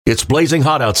It's blazing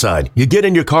hot outside. You get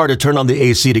in your car to turn on the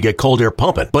AC to get cold air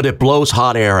pumping, but it blows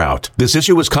hot air out. This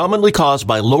issue is commonly caused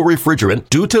by low refrigerant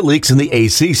due to leaks in the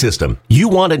AC system. You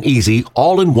want an easy,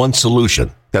 all-in-one solution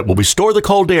that will restore the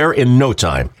cold air in no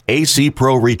time. AC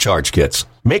Pro Recharge Kits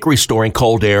make restoring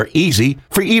cold air easy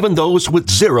for even those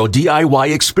with zero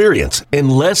DIY experience in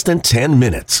less than 10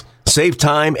 minutes. Save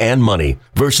time and money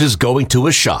versus going to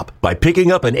a shop by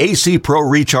picking up an AC Pro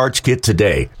Recharge Kit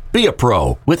today. Be a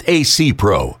pro with AC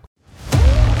Pro.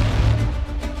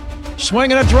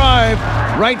 Swinging a drive,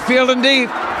 right field and deep.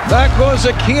 Back goes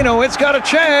Aquino. It's got a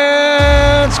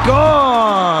chance.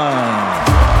 Gone.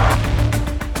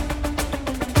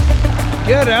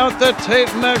 Get out the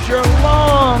tape measure.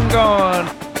 Long gone.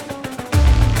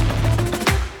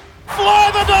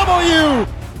 Fly the W!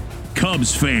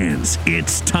 Cubs fans,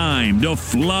 it's time to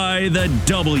fly the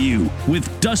W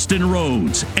with Dustin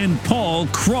Rhodes and Paul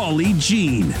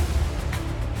Crawley-Jean.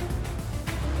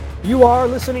 You are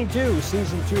listening to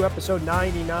Season 2, Episode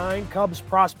 99, Cubs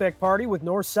Prospect Party with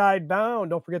Northside Bound.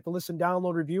 Don't forget to listen,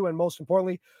 download, review, and most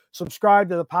importantly, subscribe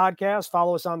to the podcast.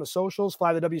 Follow us on the socials,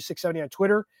 Fly the W670 on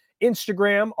Twitter,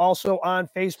 Instagram, also on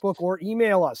Facebook, or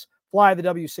email us,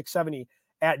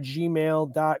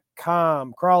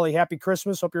 flythew670@gmail.com. Crawley, happy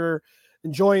Christmas. Hope you're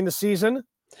enjoying the season.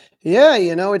 Yeah,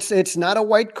 it's not a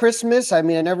white Christmas. I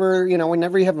mean,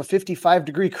 whenever you have a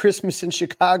 55-degree Christmas in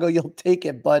Chicago, you'll take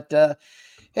it. But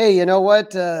hey, you know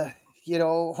what?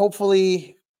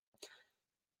 Hopefully,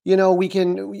 we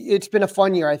can. It's been a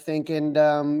fun year, I think, and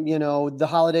the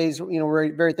holidays.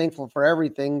 We're very thankful for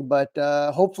everything. But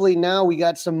hopefully now we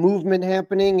got some movement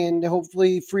happening, and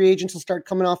hopefully free agents will start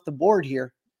coming off the board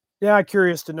here. Yeah,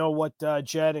 curious to know what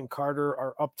Jed and Carter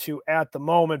are up to at the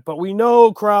moment. But we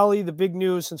know, Crawley, the big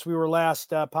news since we were last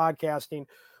podcasting,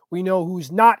 we know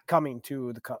who's not coming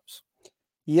to the Cubs.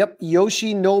 Yep,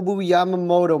 Yoshinobu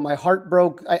Yamamoto. My heart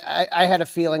broke. I had a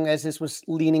feeling as this was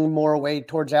leaning more away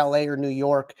towards LA or New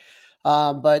York.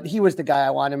 But he was the guy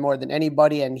I wanted more than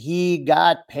anybody, and he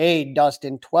got paid,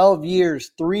 Dustin. 12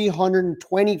 years,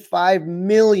 $325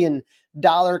 million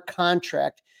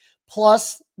contract.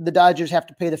 Plus, the Dodgers have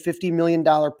to pay the $50 million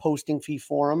posting fee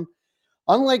for him.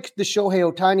 Unlike the Shohei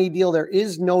Ohtani deal, there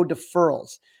is no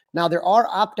deferrals. Now, there are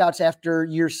opt-outs after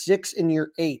year 6 and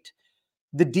year 8.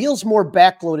 The deal's more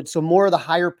backloaded, so more of the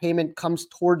higher payment comes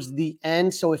towards the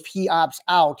end. So if he opts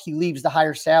out, he leaves the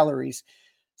higher salaries.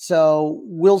 So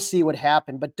we'll see what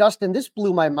happens. But Dustin, this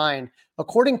blew my mind.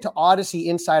 According to Odyssey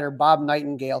insider Bob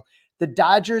Nightingale, the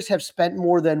Dodgers have spent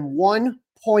more than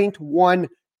 $1.1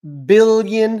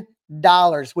 billion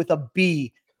with a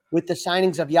B with the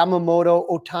signings of Yamamoto,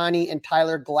 Ohtani, and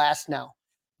Tyler Glasnow.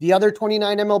 The other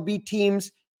 29 MLB teams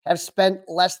have spent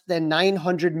less than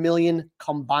 $900 million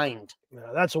combined.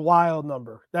 Yeah, that's a wild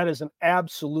number. That is an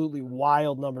absolutely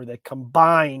wild number that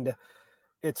combined,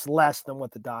 it's less than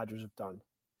what the Dodgers have done.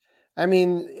 I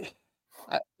mean,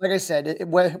 like I said,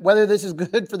 whether this is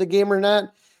good for the game or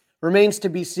not remains to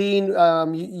be seen.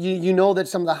 You know that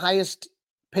some of the highest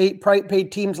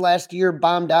paid teams last year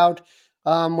bombed out.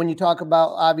 When you talk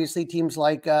about obviously teams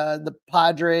like the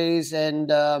Padres and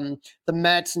the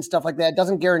Mets and stuff like that, it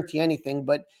doesn't guarantee anything.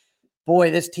 But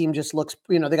boy, this team just looks,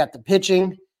 they got the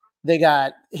pitching, they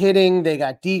got hitting, they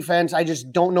got defense. I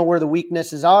just don't know where the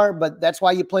weaknesses are, but that's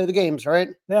why you play the games, right?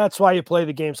 That's why you play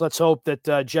the games. Let's hope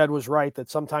that Jed was right, that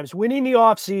sometimes winning the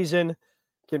offseason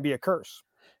can be a curse.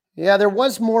 Yeah, there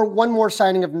was one more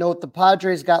signing of note. The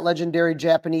Padres got legendary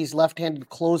Japanese left-handed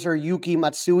closer Yuki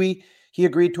Matsui. He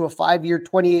agreed to a 5-year,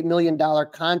 $28 million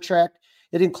contract.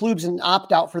 It includes an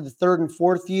opt-out for the 3rd and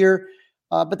 4th year,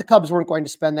 but the Cubs weren't going to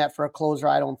spend that for a closer,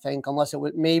 I don't think, unless it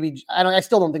would maybe – I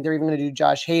still don't think they're even going to do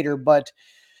Josh Hader. But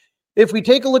if we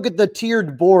take a look at the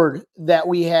tiered board that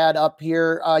we had up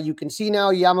here, you can see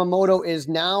now Yamamoto is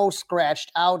now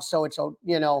scratched out, so it's,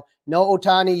 no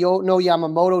Ohtani, no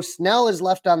Yamamoto. Snell is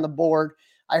left on the board.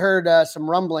 I heard some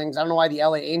rumblings. I don't know why the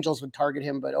LA Angels would target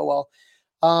him, but oh well.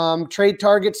 Trade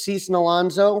target, Cease and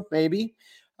Alonso, maybe.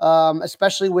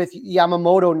 Especially with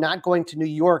Yamamoto not going to New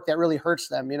York, that really hurts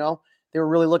them, They were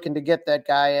really looking to get that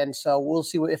guy, and so we'll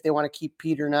see if they want to keep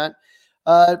Pete or not.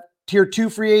 Tier 2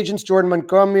 free agents, Jordan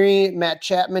Montgomery, Matt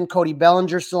Chapman, Cody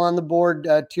Bellinger still on the board.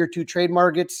 Tier 2 trade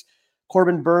markets,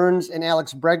 Corbin Burns and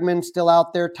Alex Bregman still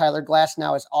out there. Tyler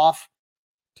Glasnow is off.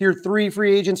 Tier 3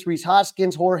 free agents, Rhys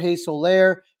Hoskins, Jorge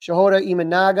Soler, Shota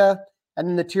Imanaga. And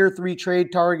then the Tier 3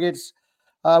 trade targets,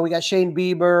 we got Shane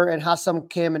Bieber and Ha-Seong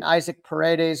Kim and Isaac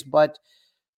Paredes. But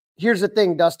here's the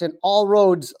thing, Dustin. All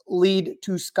roads lead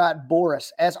to Scott Boras.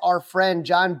 As our friend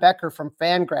John Becker from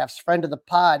Fangraphs, friend of the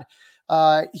pod,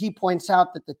 he points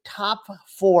out that the top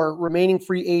 4 remaining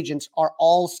free agents are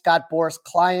all Scott Boras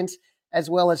clients as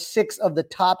well as 6 of the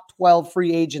top 12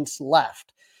 free agents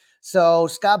left. So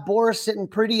Scott Boras sitting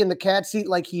pretty in the cat seat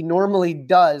like he normally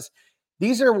does.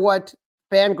 These are what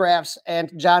Fangraphs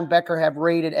and John Becker have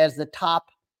rated as the top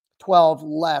 12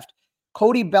 left.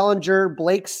 Cody Bellinger,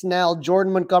 Blake Snell,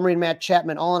 Jordan Montgomery, and Matt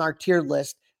Chapman all on our tiered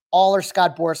list. All are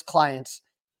Scott Boras clients.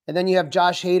 And then you have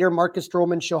Josh Hader, Marcus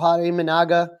Stroman, Shohei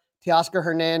Imanaga, Teoscar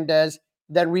Hernandez.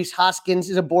 Then Reese Hoskins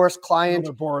is a Boras client.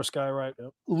 Another Boras guy, right?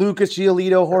 Yep. Lucas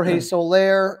Giolito, Jorge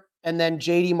Soler, and then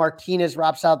JD Martinez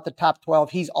wraps out the top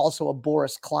 12. He's also a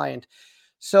Boras client.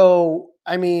 So,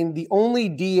 I mean, the only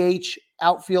DH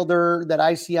outfielder that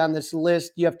I see on this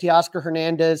list, you have Teoscar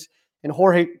Hernandez and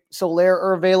Jorge Soler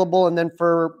are available. And then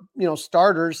for,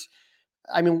 starters,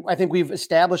 I mean, I think we've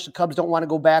established the Cubs don't want to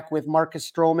go back with Marcus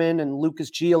Stroman and Lucas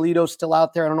Giolito still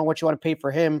out there. I don't know what you want to pay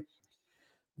for him.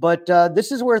 But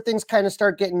this is where things kind of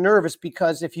start getting nervous,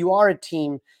 because if you are a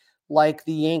team like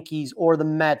the Yankees or the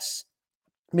Mets,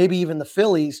 maybe even the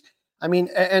Phillies, I mean,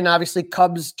 and obviously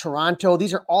Cubs, Toronto,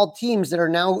 these are all teams that are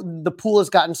now, the pool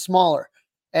has gotten smaller.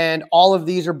 And all of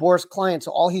these are Boras clients.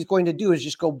 So all he's going to do is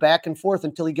just go back and forth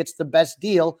until he gets the best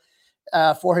deal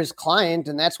for his client.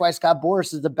 And that's why Scott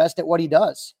Boras is the best at what he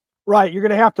does. Right. You're going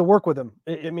to have to work with him.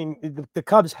 I mean, the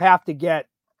Cubs have to get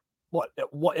what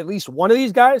at least one of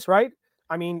these guys, right?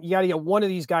 I mean, you got to get one of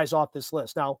these guys off this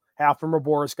list. Now, half of them are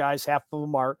Boras guys, half of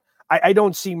them are. I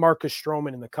don't see Marcus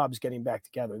Stroman and the Cubs getting back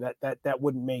together. That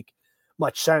wouldn't make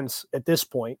much sense at this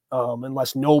point,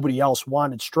 unless nobody else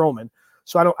wanted Stroman.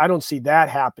 So I don't see that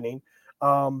happening.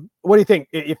 What do you think?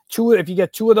 If you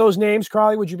get 2 of those names,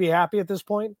 Crawley, would you be happy at this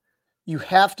point? You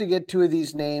have to get 2 of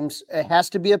these names. It has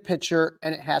to be a pitcher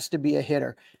and it has to be a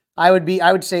hitter. I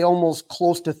would say almost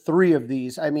close to 3 of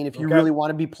these. I mean, if you really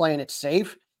want to be playing it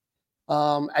safe.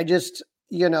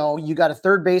 You got a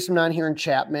third baseman on here in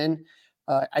Chapman.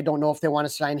 I don't know if they want to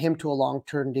sign him to a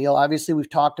long-term deal. Obviously, we've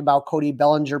talked about Cody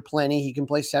Bellinger plenty. He can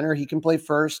play center. He can play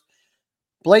first.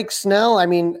 Blake Snell, I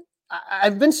mean,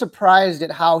 I've been surprised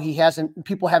at how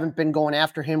people haven't been going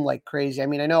after him like crazy. I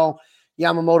mean, I know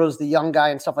Yamamoto's the young guy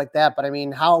and stuff like that, but I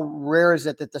mean, how rare is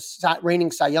it that the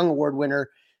reigning Cy Young Award winner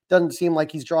doesn't seem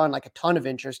like he's drawing like a ton of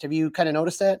interest? Have you kind of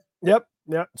noticed that? Yep.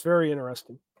 Yeah. It's very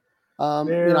interesting.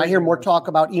 I hear more talk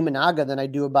about Imanaga than I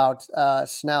do about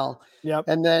Snell. Yep.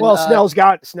 And then Snell's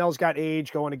got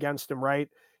age going against him, right?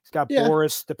 He's got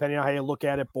Boras, depending on how you look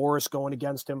at it, Boras going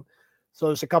against him. So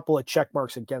there's a couple of check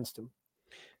marks against him.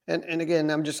 And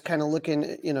again, I'm just kind of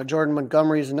looking, Jordan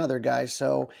Montgomery is another guy.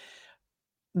 So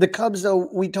the Cubs, though,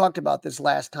 we talked about this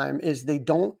last time, is they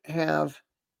don't have,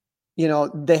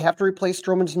 they have to replace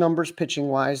Stroman's numbers pitching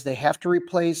wise. They have to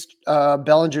replace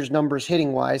Bellinger's numbers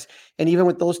hitting wise. And even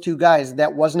with those 2 guys,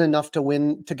 that wasn't enough to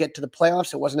get to the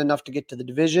playoffs. It wasn't enough to get to the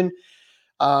division,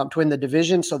 to win the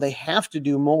division. So they have to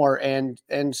do more.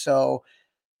 And so,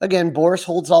 again, Boras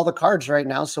holds all the cards right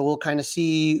now. So we'll kind of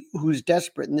see who's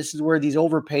desperate. And this is where these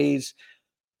overpays,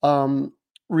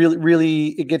 really,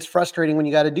 it gets frustrating when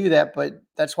you got to do that, but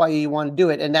that's why you want to do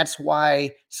it. And that's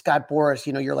why Scott Boras,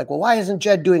 you're like, well, why isn't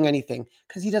Jed doing anything?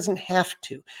 Because he doesn't have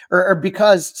to, or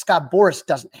because Scott Boras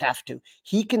doesn't have to.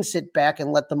 He can sit back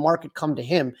and let the market come to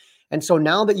him. And so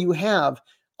now that you have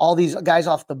all these guys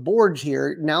off the boards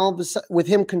here, now with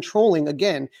him controlling,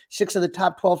 again, 6 of the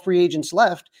top 12 free agents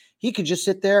left, he could just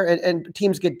sit there and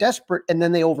teams get desperate and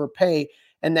then they overpay.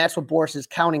 And that's what Boras is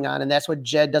counting on. And that's what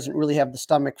Jed doesn't really have the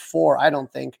stomach for, I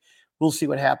don't think. We'll see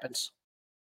what happens.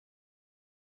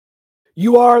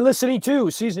 You are listening to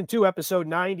Season 2, Episode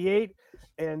 98.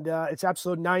 And it's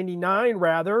Episode 99,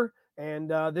 rather.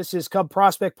 And this is Cub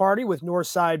Prospect Party with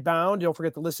Northside Bound. Don't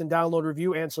forget to listen, download,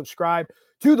 review, and subscribe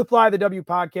to the Fly the W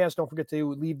podcast. Don't forget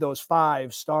to leave those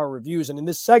 5-star reviews. And in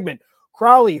this segment,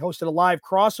 Crawley hosted a live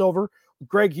crossover with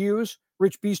Greg Hughes,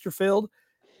 Rich Biesterfield,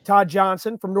 Todd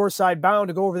Johnson from Northside Bound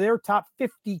to go over their top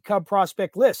 50 Cub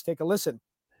prospect list. Take a listen.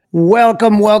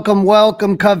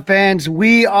 Welcome, Cub fans.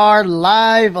 We are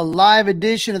live, a live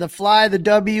edition of the Fly the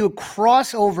W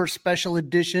crossover special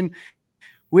edition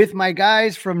with my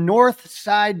guys from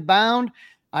Northside Bound.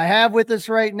 I have with us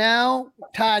right now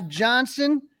Todd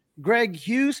Johnson, Greg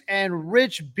Hughes, and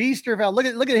Rich Biesterfeld.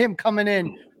 Look at him coming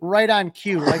in right on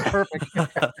cue, like perfect.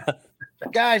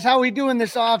 Guys, how are we doing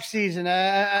this offseason?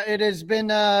 It has been,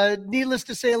 needless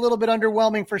to say, a little bit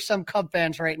underwhelming for some Cub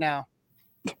fans right now.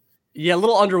 Yeah, a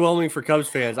little underwhelming for Cubs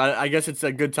fans. I guess it's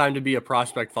a good time to be a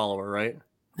prospect follower, right?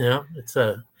 Yeah,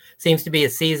 seems to be a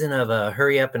season of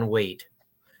hurry up and wait.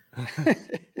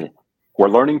 We're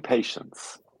learning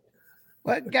patience.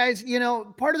 But guys,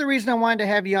 part of the reason I wanted to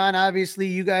have you on, obviously,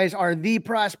 you guys are the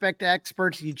prospect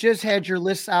experts. You just had your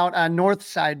lists out on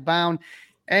Northside Bound.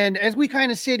 And as we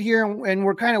kind of sit here and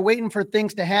we're kind of waiting for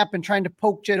things to happen, trying to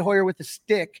poke Jed Hoyer with a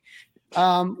stick,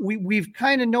 we've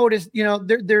kind of noticed,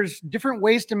 there's different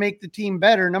ways to make the team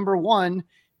better. Number one,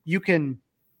 you can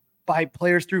buy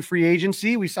players through free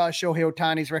agency. We saw Shohei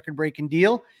Ohtani's record-breaking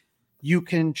deal. You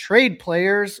can trade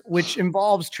players, which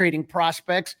involves trading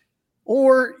prospects,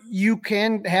 or you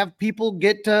can have people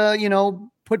get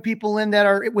put people in that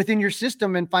are within your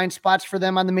system and find spots for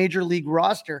them on the major league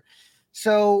roster.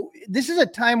 So this is a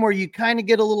time where you kind of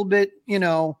get a little bit,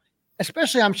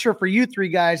 especially I'm sure for you three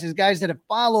guys, as guys that have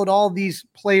followed all these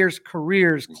players'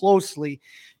 careers closely,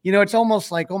 it's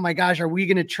almost like, oh my gosh, are we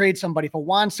going to trade somebody? If a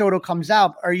Juan Soto comes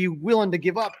out, are you willing to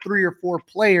give up 3 or 4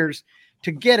 players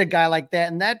to get a guy like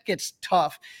that? And that gets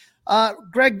tough.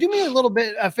 Greg, do me a little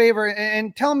bit a favor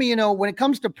and tell me, when it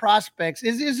comes to prospects,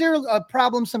 is there a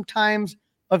problem sometimes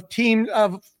of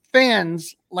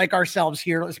fans like ourselves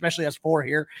here, especially us 4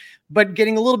 here, but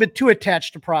getting a little bit too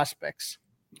attached to prospects?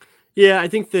 Yeah, I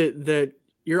think that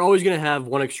you're always going to have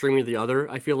one extreme or the other,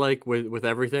 I feel like, with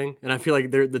everything. And I feel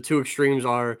like the 2 extremes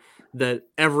are that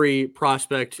every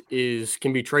prospect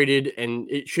can be traded and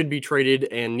it should be traded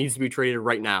and needs to be traded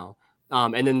right now.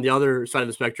 And then the other side of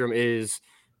the spectrum is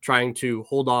trying to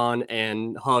hold on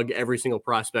and hug every single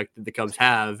prospect that the Cubs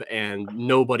have, and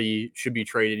nobody should be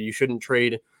traded. You shouldn't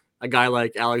trade a guy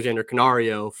like Alexander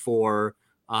Canario for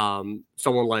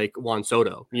someone like Juan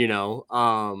Soto,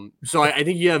 So I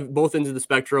think you have both ends of the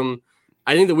spectrum.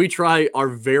 I think that we try our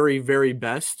very, very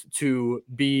best to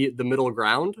be the middle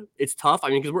ground. It's tough. I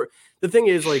mean, because the thing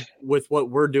is, like, with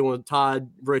what we're doing, with Todd,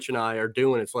 Rich, and I are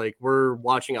doing, it's like we're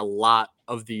watching a lot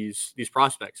of these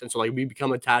prospects. And so, like, we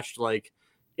become attached to, like,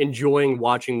 enjoying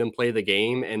watching them play the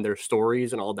game and their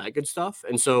stories and all that good stuff.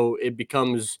 And so it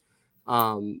becomes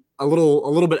a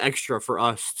little bit extra for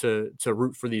us to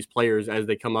root for these players as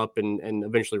they come up and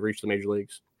eventually reach the major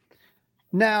leagues.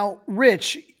 Now,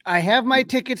 Rich, I have my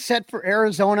ticket set for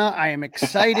Arizona. I am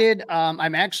excited.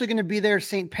 I'm actually going to be there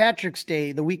St. Patrick's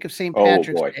Day, the week of St.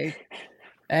 Patrick's Day.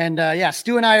 And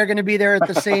Stu and I are going to be there at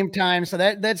the same time. So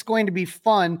that's going to be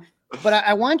fun. But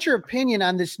I want your opinion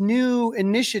on this new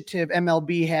initiative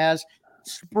MLB has,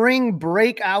 Spring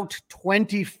Breakout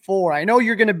 24. I know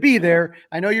you're going to be there.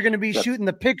 I know you're going to be shooting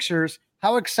the pictures.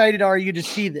 How excited are you to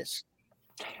see this?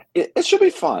 It should be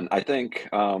fun. I think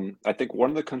one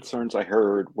of the concerns I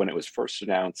heard when it was first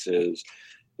announced is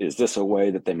this a way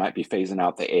that they might be phasing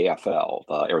out the AFL,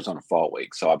 the Arizona Fall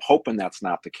League? So I'm hoping that's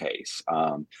not the case.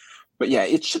 But yeah,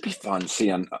 it should be fun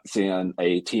seeing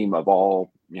a team of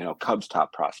all, Cubs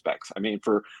top prospects. I mean,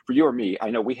 for you or me,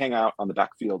 I know we hang out on the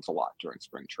backfields a lot during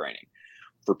spring training.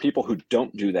 For people who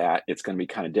don't do that, it's going to be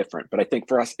kind of different. But I think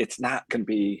for us, it's not going to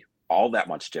be all that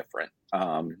much different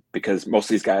because most of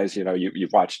these guys,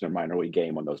 you've watched their minor league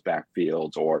game on those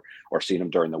backfields or seen them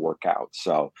during the workouts.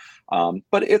 So,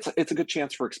 but it's a good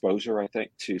chance for exposure, I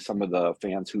think, to some of the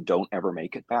fans who don't ever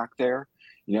make it back there,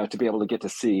 to be able to get to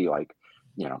see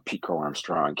Pete Crow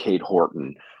Armstrong, Cade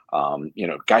Horton,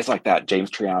 guys like that,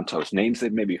 James Triantos, names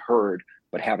they've maybe heard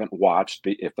but haven't watched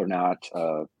if they're not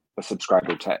a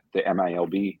subscriber to the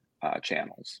MILB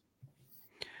channels.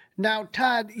 Now,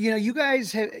 Todd, you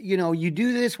guys have, you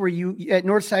do this where you at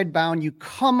Northside Bound, you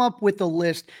come up with a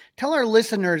list. Tell our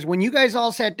listeners, when you guys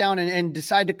all sat down and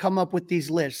decide to come up with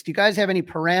these lists, do you guys have any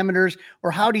parameters,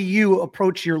 or how do you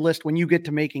approach your list when you get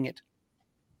to making it?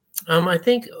 I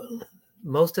think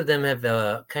most of them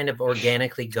have kind of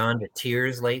organically gone to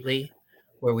tiers lately,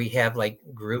 where we have like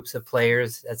groups of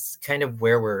players. That's kind of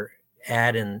where we're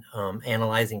at in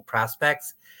analyzing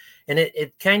prospects. And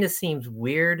it kind of seems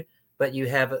weird, but you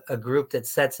have a group that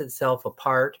sets itself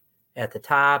apart at the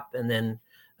top, and then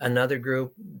another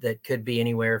group that could be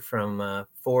anywhere from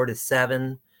 4 to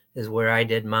 7 is where I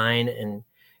did mine,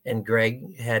 and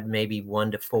Greg had maybe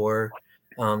 1 to 4.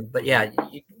 But yeah,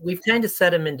 we've kind of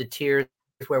set them into tiers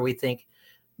where we think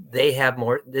they have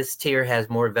more. This tier has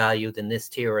more value than this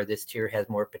tier, or this tier has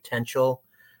more potential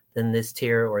than this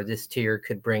tier, or this tier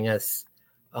could bring us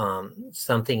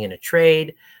something in a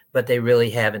trade, but they really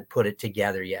haven't put it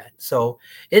together yet. So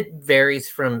it varies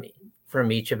from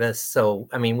each of us. So,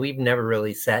 I mean, we've never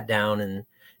really sat down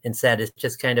and said, it's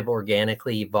just kind of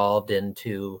organically evolved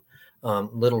into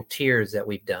little tiers that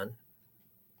we've done.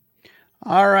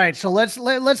 All right. So let's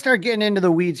start getting into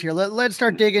the weeds here. Let's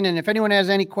start digging in. If anyone has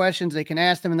any questions, they can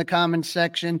ask them in the comments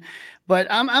section. But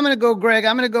I'm going to go, Greg.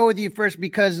 I'm going to go with you first,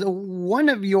 because one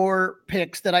of your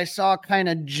picks that I saw kind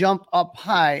of jump up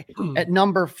high at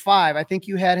number 5, I think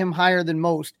you had him higher than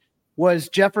most, was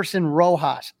Jefferson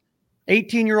Rojas,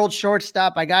 18-year-old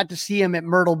shortstop. I got to see him at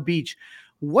Myrtle Beach.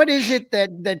 What is it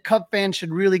that Cub fans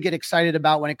should really get excited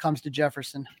about when it comes to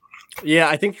Jefferson? Yeah,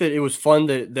 I think that it was fun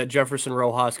that Jefferson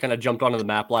Rojas kind of jumped onto the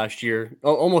map last year,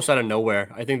 almost out of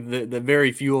nowhere. I think that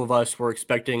very few of us were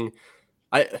expecting.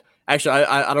 I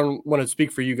don't want to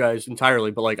speak for you guys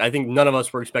entirely, but like I think none of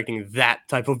us were expecting that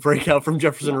type of breakout from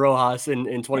Jefferson Rojas in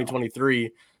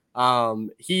 2023.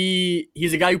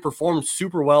 He's a guy who performed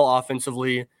super well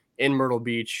offensively in Myrtle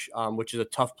Beach, which is a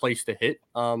tough place to hit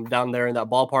down there in that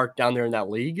ballpark, down there in that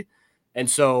league. And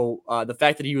so the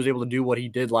fact that he was able to do what he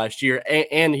did last year,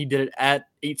 and he did it at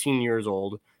 18 years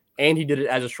old, and he did it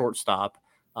as a shortstop.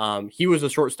 He was a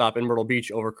shortstop in Myrtle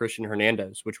Beach over Christian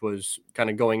Hernandez, which was kind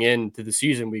of going into the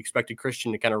season. We expected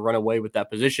Christian to kind of run away with that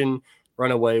position,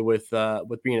 run away with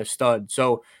being a stud.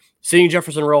 So seeing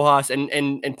Jefferson Rojas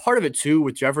and part of it too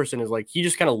with Jefferson is like he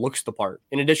just kind of looks the part.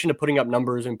 In addition to putting up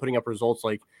numbers and putting up results,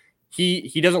 like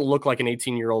he doesn't look like an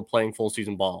 18-year-old playing full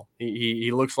season ball. He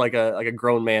looks like a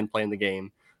grown man playing the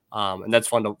game. And that's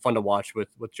fun to watch with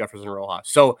Jefferson Rojas.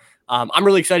 So I'm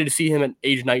really excited to see him at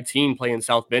age 19 play in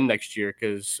South Bend next year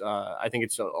because I think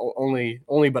it's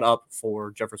only but up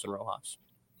for Jefferson Rojas.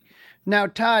 Now,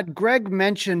 Todd, Greg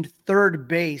mentioned third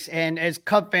base, and as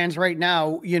Cub fans right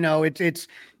now, you know it's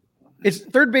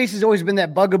third base has always been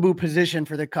that bugaboo position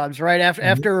for the Cubs, right?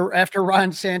 After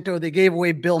Ron Santo, they gave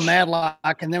away Bill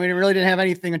Madlock, and then we really didn't have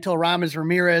anything until Ramos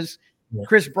Ramirez. Yeah.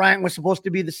 Chris Bryant was supposed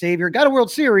to be the savior. Got a World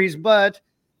Series, but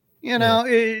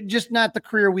just not the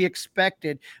career we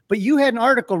expected. But you had an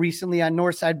article recently on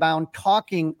Northside Bound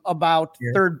talking about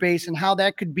third base and how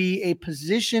that could be a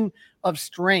position of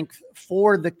strength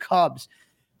for the Cubs.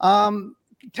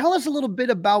 Tell us a little bit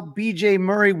about BJ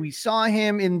Murray. We saw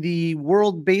him in the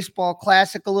World Baseball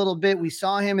Classic a little bit. We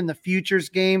saw him in the Futures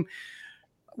game.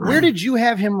 Where did you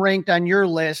have him ranked on your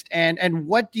list? And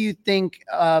what do you think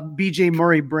BJ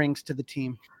Murray brings to the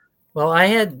team? Well, I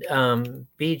had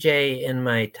BJ in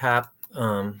my top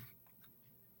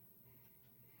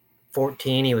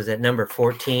 14. He was at number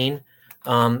 14.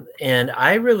 And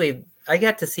I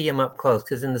got to see him up close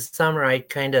because in the summer I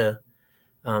kind of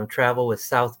travel with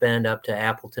South Bend up to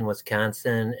Appleton,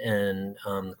 Wisconsin, and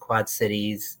the Quad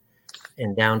Cities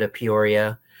and down to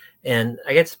Peoria. And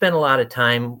I get to spend a lot of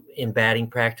time in batting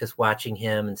practice watching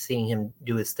him and seeing him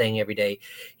do his thing every day.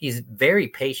 He's very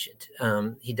patient.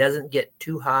 He doesn't get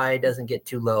too high, doesn't get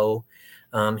too low.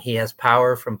 He has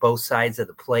power from both sides of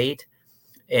the plate.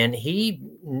 And he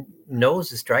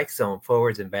knows the strike zone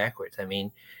forwards and backwards. I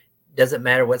mean, doesn't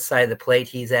matter what side of the plate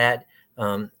he's at.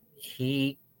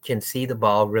 He can see the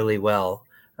ball really well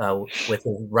with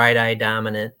his right eye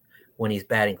dominant when he's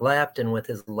batting left and with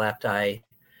his left eye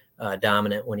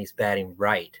dominant when he's batting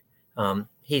right.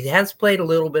 He has played a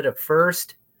little bit of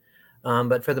first,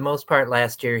 but for the most part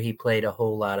last year he played a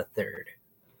whole lot of third.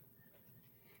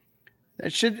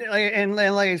 That should, and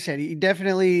like I said, he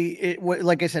definitely,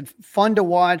 like I said, fun to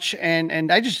watch,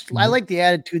 and I like the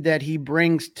attitude that he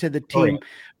brings to the team.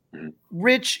 Oh, yeah.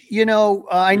 Rich,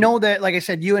 I know that, like I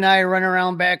said, you and I are running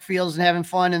around backfields and having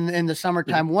fun in the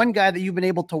summertime. One guy that you've been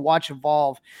able to watch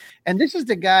evolve, and this is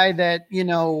the guy that,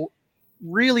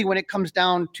 really when it comes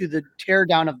down to the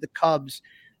teardown of the Cubs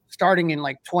starting in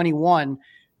like 21,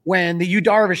 when the Yu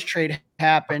Darvish trade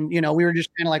happened, we were just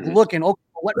kind of like looking, okay,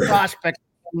 what prospects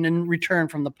in return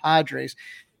from the Padres.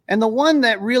 And the one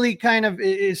that really kind of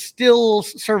is still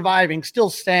surviving, still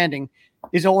standing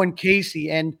is Owen Casey.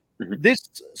 And this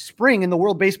spring in the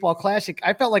World Baseball Classic,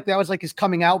 I felt like that was like his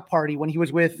coming out party when he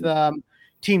was with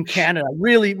Team Canada.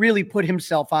 Really, really put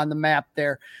himself on the map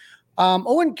there.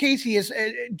 Owen Casey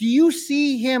do you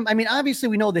see him? I mean, obviously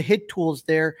we know the hit tools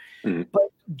there, but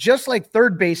just like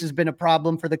third base has been a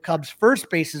problem for the Cubs, first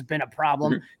base has been a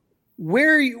problem.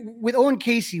 With Owen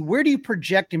Casey, where do you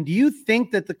project him? Do you think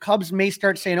that the Cubs may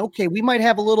start saying, okay, we might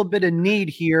have a little bit of need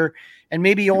here, and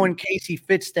maybe Owen Casey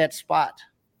fits that spot?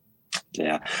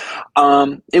 Yeah.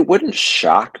 It wouldn't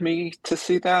shock me to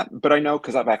see that, but I know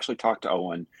because I've actually talked to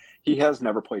Owen. He has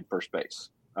never played first base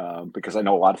because I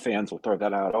know a lot of fans will throw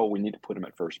that out. Oh, we need to put him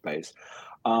at first base.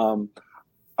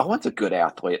 Owen's a good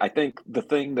athlete. I think the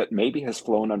thing that maybe has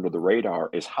flown under the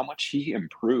radar is how much he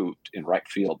improved in right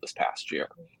field this past year.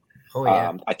 Oh,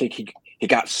 yeah. I think he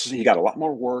got a lot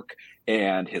more work,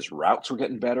 and his routes were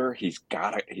getting better. He's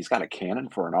got a cannon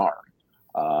for an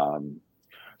arm.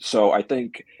 So I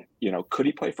think, could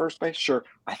he play first base? Sure.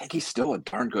 I think he's still a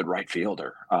darn good right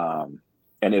fielder.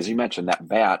 And as you mentioned, that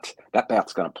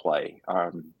bat's going to play.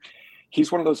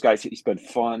 He's one of those guys. He's been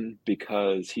fun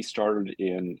because he started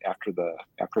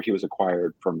after he was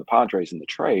acquired from the Padres in the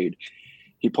trade.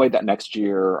 He played that next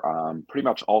year, pretty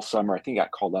much all summer. I think he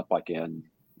got called up like in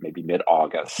maybe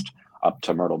mid-August up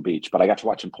to Myrtle Beach, but I got to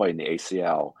watch him play in the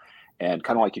ACL. And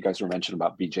kind of like you guys were mentioning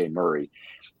about BJ Murray,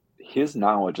 his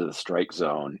knowledge of the strike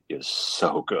zone is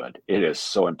so good. It is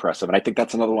so impressive. And I think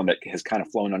that's another one that has kind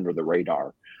of flown under the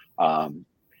radar.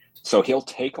 So he'll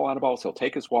take a lot of balls. He'll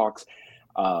take his walks.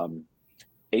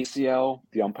 ACL,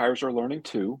 the umpires are learning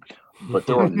too. But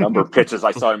there were a number of pitches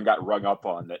I saw him got rung up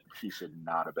on that he should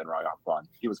not have been rung up on.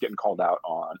 He was getting called out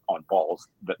on balls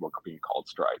that were being called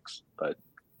strikes. But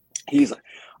he's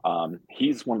one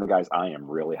of the guys I am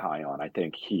really high on. I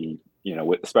think he,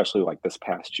 especially like this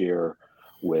past year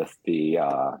with the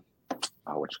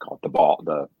what you call it, the ball,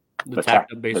 the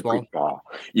baseball. Ball.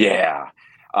 Yeah.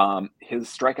 His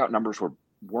strikeout numbers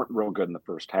weren't real good in the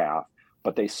first half,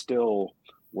 but they still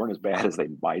weren't as bad as they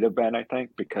might have been, I think,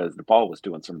 because the ball was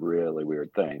doing some really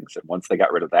weird things. And once they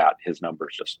got rid of that, his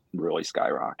numbers just really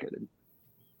skyrocketed.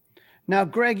 Now,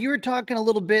 Greg, you were talking a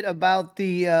little bit about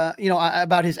the,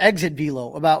 about his exit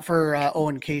velo, for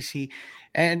Owen Casey.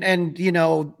 And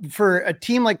for a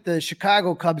team like the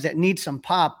Chicago Cubs that need some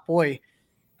pop, boy,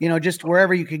 just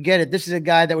wherever you could get it, this is a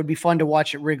guy that would be fun to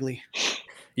watch at Wrigley.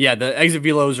 Yeah, the exit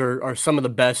velos are some of the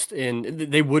best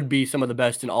they would be some of the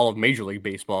best in all of Major League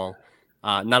Baseball.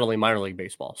 Not only minor league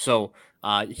baseball. So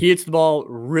he hits the ball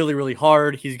really, really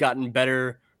hard. He's gotten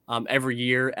better every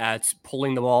year at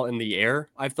pulling the ball in the air,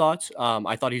 I've thought.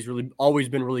 I thought he's really always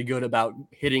been really good about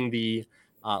hitting the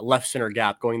left center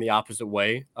gap, going the opposite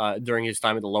way during his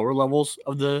time at the lower levels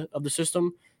of the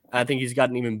system. And I think he's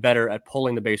gotten even better at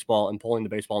pulling the baseball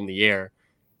in the air.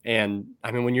 And I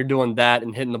mean, when you're doing that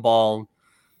and hitting the ball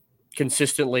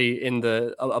consistently in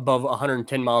the above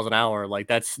 110 miles an hour, like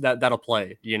that'll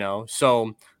play,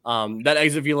 so that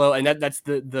exit velo, and that's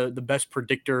the best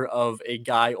predictor of a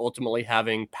guy ultimately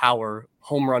having power,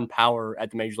 home run power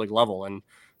at the major league level. And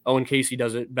Owen Casey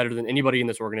does it better than anybody in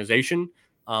this organization,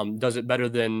 does it better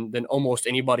than almost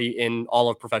anybody in all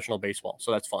of professional baseball.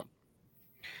 So that's fun.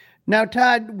 Now,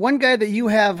 Todd, one guy that you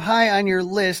have high on your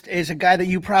list is a guy that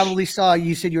you probably saw.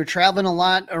 You said you were traveling a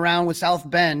lot around with South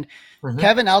Bend. Mm-hmm.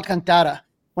 Kevin Alcantara.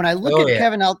 When I look at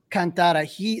Kevin Alcantara,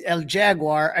 El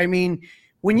Jaguar, I mean,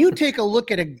 when you take a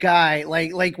look at a guy,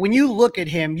 like when you look at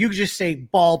him, you just say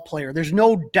ball player. There's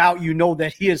no doubt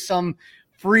that he is some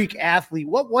freak athlete.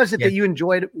 What was it that you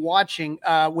enjoyed watching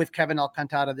with Kevin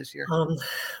Alcantara this year?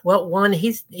 Well, one,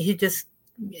 he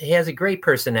has a great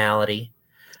personality.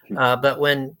 But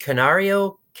when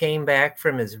Canario came back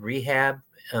from his rehab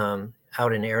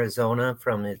out in Arizona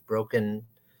from his broken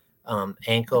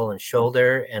ankle and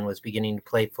shoulder and was beginning to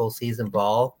play full season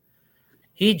ball,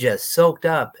 he just soaked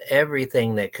up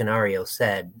everything that Canario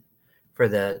said for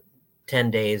the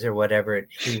 10 days or whatever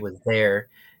he was there.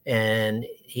 And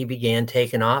he began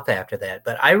taking off after that.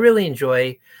 But I really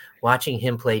enjoy watching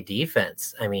him play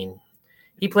defense. I mean,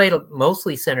 he played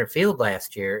mostly center field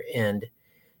last year, and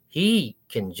he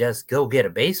can just go get a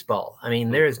baseball. I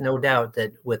mean, there is no doubt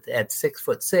that at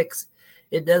 6'6",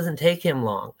 it doesn't take him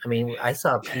long. I mean, I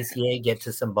saw PCA get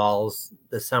to some balls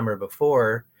the summer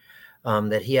before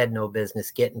that he had no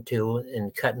business getting to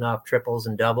and cutting off triples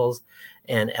and doubles.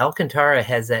 And Alcantara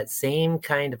has that same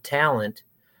kind of talent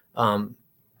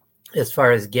as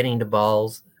far as getting to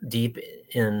balls deep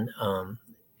in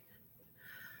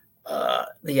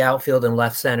the outfield and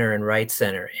left center and right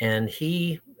center. And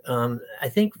he, I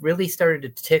think, really started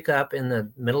to tick up in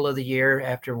the middle of the year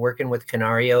after working with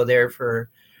Canario there for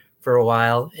a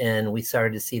while, and we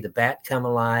started to see the bat come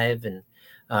alive. And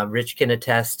Rich can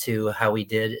attest to how he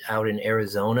did out in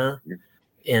Arizona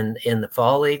in the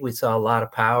fall league. We saw a lot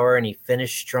of power, and he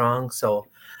finished strong. So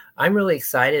I'm really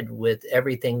excited with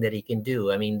everything that he can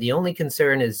do. I mean, the only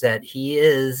concern is that he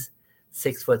is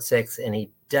 6'6", and he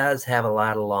does have a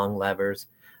lot of long levers.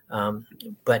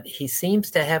 But he seems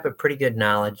to have a pretty good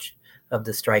knowledge of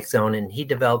the strike zone, and he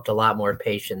developed a lot more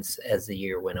patience as the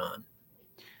year went on.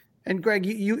 And Greg,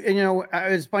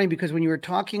 it's funny because when you were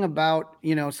talking about,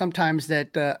 sometimes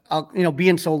that,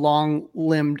 being so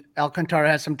long-limbed, Alcantara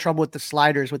has some trouble with the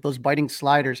sliders, with those biting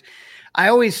sliders. I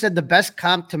always said the best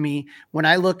comp to me when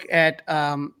I look at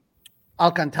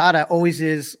Alcantara always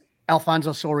is Alfonso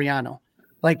Soriano.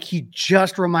 Like, he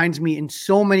just reminds me in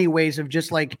so many ways of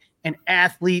just like an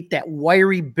athlete, that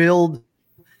wiry build,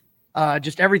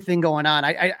 just everything going on.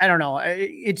 I don't know.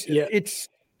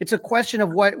 It's a question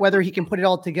of whether he can put it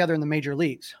all together in the major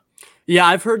leagues. Yeah,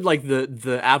 I've heard like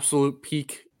the absolute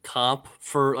peak comp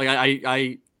for like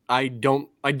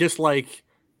I dislike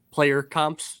player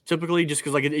comps typically just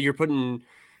because like you're putting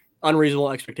unreasonable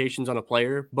expectations on a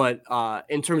player. But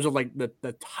in terms of like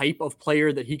the type of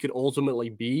player that he could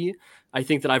ultimately be, I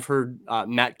think that I've heard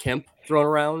Matt Kemp thrown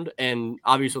around, and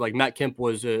obviously like Matt Kemp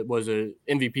was a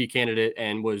MVP candidate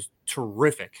and was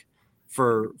terrific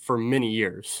for many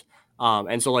years.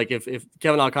 And so like if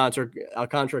Kevin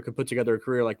Alcantara could put together a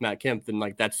career like Matt Kemp, then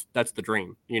like that's the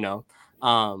dream, you know.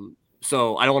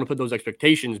 So I don't want to put those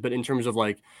expectations, but in terms of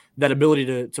like that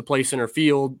ability to play center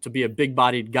field, to be a big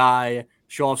bodied guy,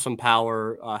 show off some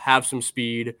power, have some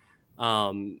speed.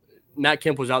 Matt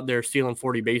Kemp was out there stealing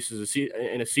 40 bases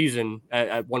in a season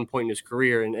at one point in his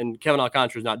career. And Kevin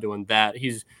Alcantara is not doing that.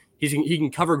 He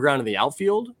can cover ground in the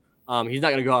outfield. He's not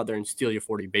going to go out there and steal you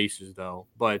 40 bases though.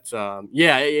 But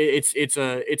yeah, it's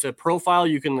a profile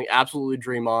you can like absolutely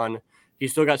dream on.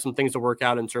 He's still got some things to work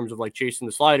out in terms of like chasing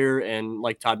the slider. And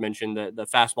like Todd mentioned, the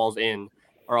fastballs in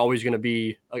are always going to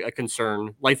be a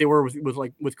concern, like they were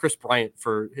with Chris Bryant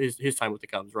for his time with the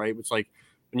Cubs, right? It's like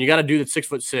when you got to do that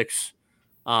 6'6",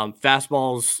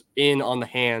 fastballs in on the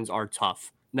hands are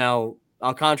tough. Now,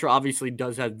 Alcantara obviously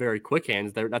does have very quick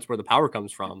hands. That's where the power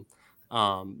comes from.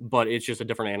 But it's just a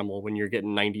different animal when you're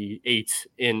getting 98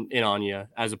 in on you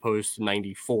as opposed to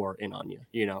 94 in on you,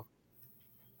 you know?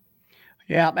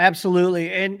 Yeah, absolutely.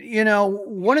 And, you know,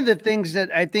 one of the things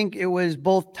that I think it was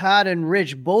both Todd and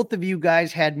Rich, both of you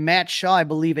guys had Matt Shaw, I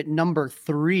believe, at number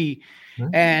 3.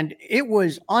 Mm-hmm. And it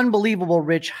was unbelievable,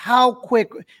 Rich, how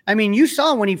quick. I mean, you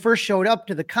saw when he first showed up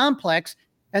to the complex,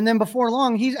 and then before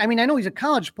long, I know he's a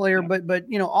college player,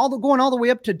 but you know, going all the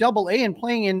way up to Double-A and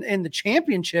playing in the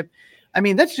championship. I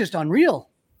mean, that's just unreal.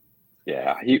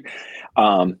 Yeah.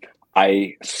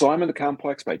 I saw him in the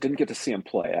complex, but I didn't get to see him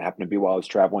play. I happened to be while I was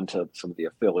traveling to some of the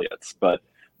affiliates, but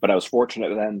I was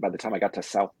fortunate then by the time I got to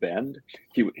South Bend,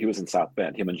 he was in South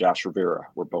Bend. Him and Josh Rivera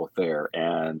were both there.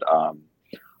 And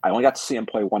I only got to see him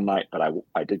play one night, but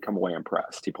I did come away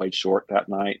impressed. He played short that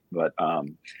night, but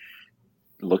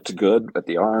looked good at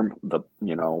the arm.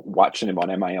 Watching him on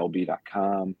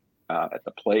MILB.com at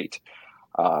the plate,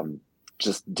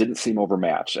 just didn't seem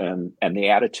overmatched. And the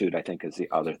attitude, I think, is the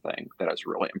other thing that I was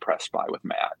really impressed by with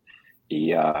Matt.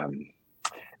 He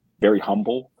very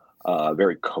humble,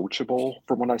 very coachable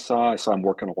from what I saw. I saw him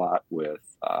working a lot with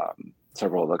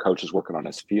several of the coaches working on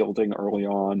his fielding early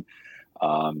on.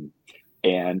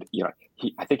 And, you know,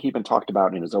 I think he even talked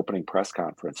about in his opening press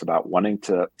conference about wanting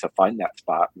to find that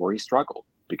spot where he struggled,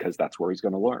 because that's where he's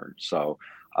going to learn. So,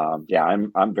 yeah,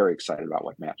 I'm very excited about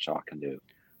what Matt Shaw can do.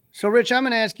 So, Rich, I'm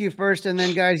going to ask you first, and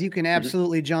then, guys, you can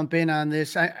absolutely jump in on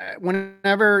this.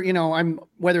 Whenever, you know,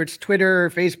 whether it's Twitter or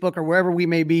Facebook or wherever we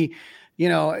may be, you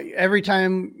know, every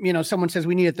time, you know, someone says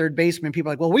we need a third baseman, people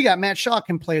are like, well, we got Matt Shaw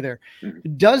can play there.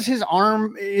 Mm-hmm. Does his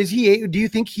arm, do you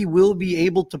think he will be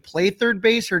able to play third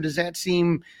base, or does that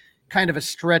seem kind of a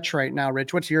stretch right now,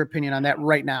 Rich? What's your opinion on that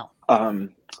right now?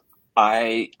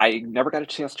 I never got a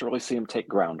chance to really see him take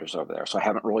grounders over there, so I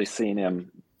haven't really seen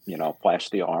him, you know, flash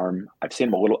the arm. I saw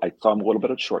him a little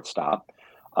bit at shortstop.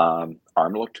 Arm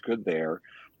looked good there.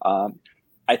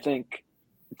 I think,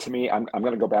 to me, I'm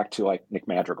going to go back to like Nick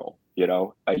Madrigal. You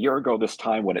know, a year ago this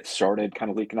time when it started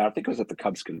kind of leaking out, I think it was at the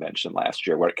Cubs convention last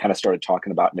year where it kind of started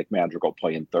talking about Nick Madrigal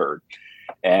playing third.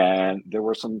 And there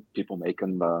were some people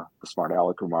making the smart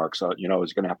aleck remarks. You know,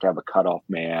 he's going to have a cutoff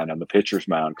man on the pitcher's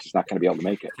mound because he's not going to be able to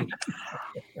make it.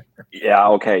 Yeah.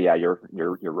 Okay. Yeah. You're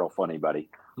real funny, buddy.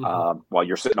 Mm-hmm. While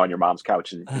you're sitting on your mom's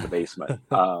couch in the basement.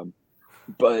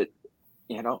 But,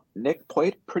 you know, Nick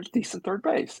played pretty decent third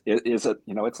base. Is it,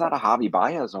 you know, it's not a Javi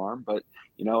Baez arm, but,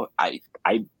 you know, I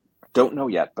don't know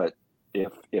yet. But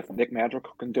if Nick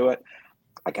Madrigal can do it,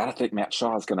 I got to think Matt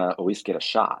Shaw is going to at least get a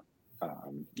shot.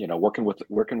 You know, working with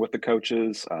the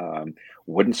coaches,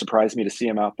 wouldn't surprise me to see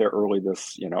him out there early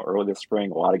this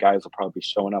spring. A lot of guys will probably be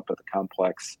showing up at the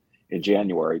complex in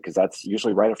January, because that's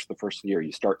usually right after the first of the year.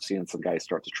 You start seeing some guys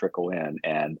start to trickle in,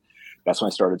 and that's when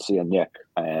I started seeing Nick,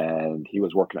 and he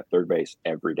was working at third base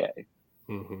every day.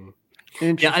 Mm-hmm.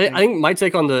 Yeah, I think my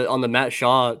take on the Matt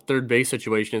Shaw third base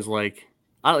situation is like,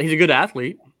 he's a good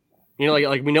athlete. You know,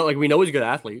 like we know he's a good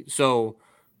athlete. So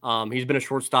he's been a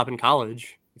shortstop in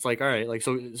college. It's like, all right, like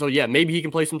so yeah, maybe he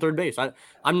can play some third base.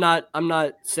 I'm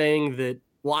not saying that.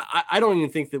 Well, I don't even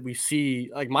think that we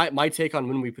see, like, my take on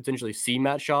when we potentially see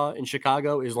Matt Shaw in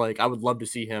Chicago is like, I would love to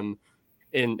see him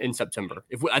in September.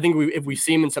 If we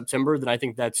see him in September, then I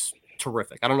think that's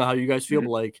terrific. I don't know how you guys feel,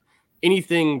 but like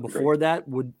anything before that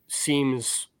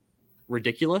seems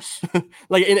ridiculous,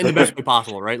 like in the best way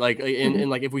possible, right? Like, and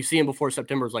like if we see him before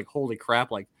September, it's like, holy crap,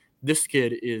 like this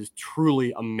kid is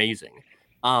truly amazing.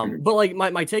 But like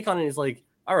my take on it is like,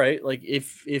 all right, like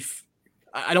if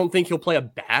I don't think he'll play a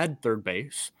bad third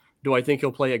base. Do I think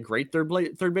he'll play a great third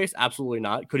base? Absolutely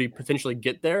not. Could he potentially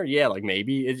get there? Yeah, like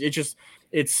maybe.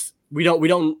 We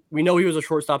know he was a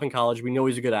shortstop in college. We know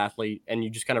he's a good athlete, and you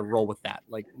just kind of roll with that.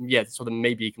 Like, yeah, so then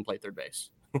maybe he can play third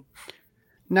base.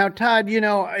 Now, Todd,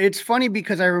 it's funny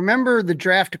because I remember the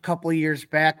draft a couple of years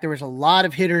back. There was a lot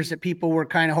of hitters that people were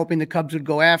kind of hoping the Cubs would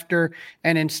go after.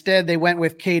 And instead they went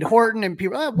with Cade Horton, and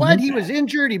people, what? He was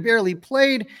injured. He barely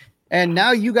played. And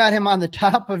now you got him on the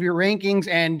top of your rankings.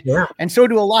 And so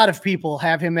do a lot of people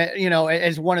have him,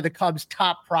 as one of the Cubs'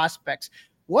 top prospects.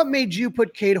 What made you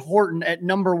put Cade Horton at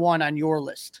number 1 on your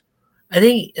list? I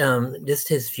think just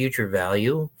his future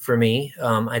value for me.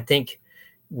 I think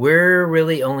we're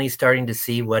really only starting to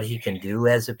see what he can do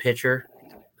as a pitcher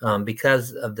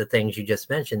because of the things you just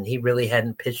mentioned. He really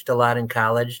hadn't pitched a lot in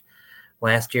college.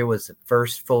 Last year was the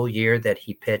first full year that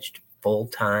he pitched full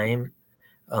time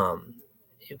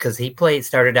because he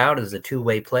started out as a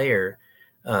two-way player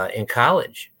in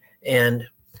college. And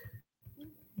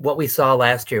what we saw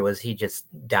last year was he just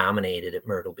dominated at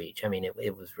Myrtle Beach. I mean,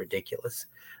 it was ridiculous.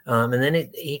 And then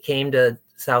he came to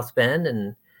South Bend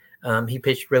and he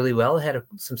pitched really well, had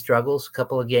some struggles, a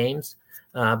couple of games,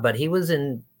 but he was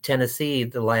in Tennessee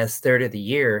the last third of the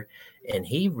year, and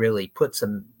he really put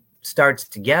some starts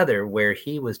together where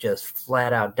he was just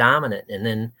flat out dominant. And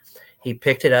then he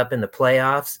picked it up in the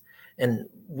playoffs, and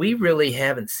we really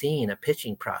haven't seen a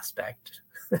pitching prospect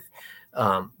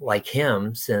like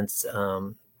him since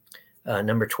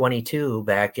number 22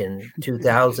 back in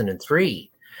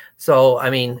 2003. So, I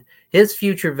mean, his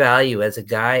future value as a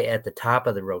guy at the top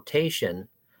of the rotation,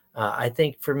 I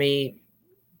think for me,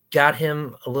 got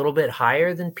him a little bit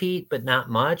higher than Pete, but not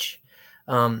much.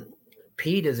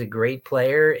 Pete is a great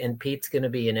player, and Pete's going to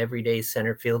be an everyday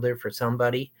center fielder for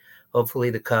somebody, hopefully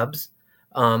the Cubs.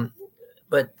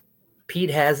 But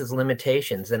Pete has his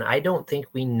limitations, and I don't think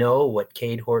we know what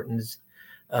Cade Horton's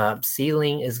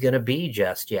ceiling is going to be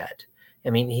just yet. I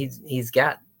mean, he's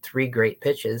got 3 great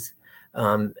pitches.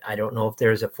 I don't know if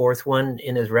there's a 4th one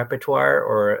in his repertoire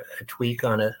or a tweak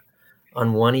on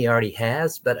one he already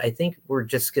has, but I think we're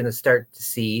just going to start to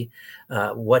see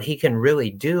what he can really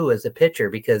do as a pitcher,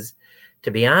 because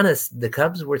to be honest, the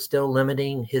Cubs were still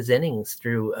limiting his innings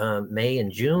through May and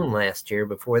June last year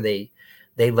before they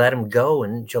let him go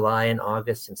in July and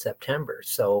August and September.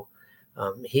 So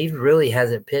he really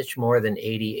hasn't pitched more than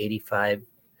 80, 85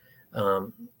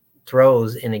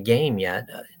 throws in a game yet.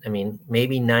 I mean,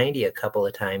 maybe 90 a couple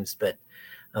of times, but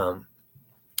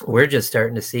we're just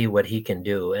starting to see what he can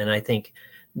do. And I think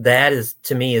that is,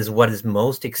 to me, is what is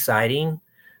most exciting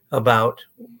about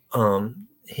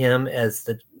him as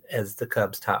the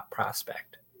Cubs' top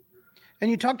prospect. And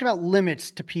you talked about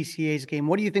limits to PCA's game.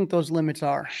 What do you think those limits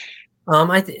are?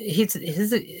 I think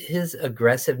his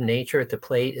aggressive nature at the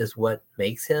plate is what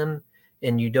makes him,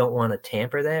 and you don't want to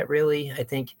tamper that really. I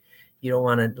think you don't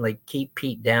want to keep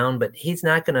Pete down, but he's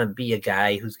not going to be a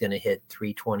guy who's going to hit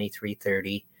 320,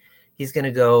 330. He's going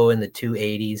to go in the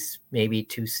 280s, maybe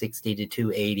 260 to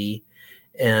 280.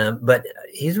 But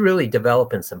he's really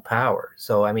developing some power.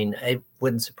 So, I mean, it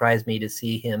wouldn't surprise me to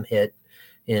see him hit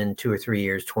in 2 or 3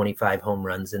 years, 25 home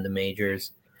runs in the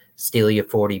majors, steal you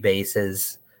 40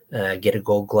 bases, get a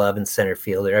Gold Glove in center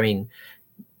fielder. I mean,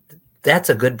 that's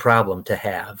a good problem to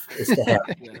have, is to have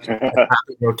a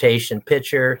rotation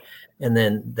pitcher and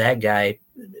then that guy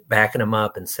backing him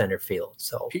up in center field.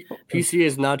 So PCA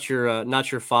is not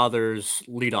your father's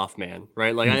leadoff man,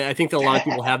 right? Like I think that a lot of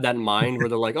people have that in mind, where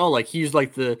they're like, oh, like he's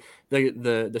like the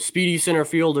speedy center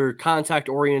fielder, contact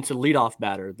oriented leadoff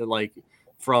batter that like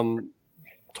from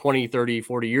 20, 30,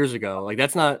 40 years ago. Like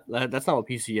that's not what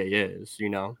PCA is, you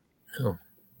know? Oh.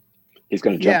 He's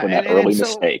going to jump on that early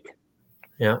mistake.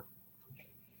 Yeah.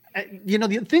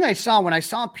 The thing I saw when I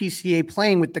saw PCA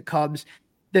playing with the Cubs,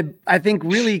 that I think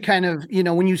really kind of,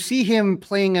 when you see him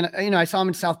playing I saw him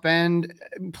in South Bend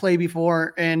play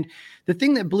before. And the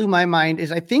thing that blew my mind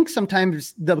is I think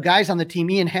sometimes the guys on the team,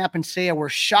 Ian Happ and Seiya, were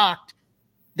shocked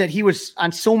that he was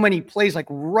on so many plays, like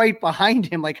right behind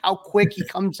him, like how quick he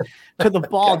comes to the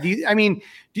ball.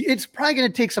 It's probably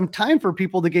going to take some time for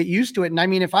people to get used to it. And I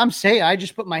mean, if I'm Seiya, I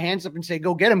just put my hands up and say,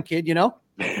 go get him, kid,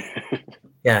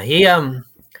 Yeah.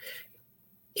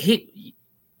 He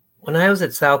when I was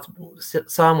at saw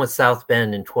him with South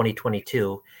Bend in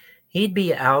 2022, he'd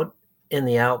be out in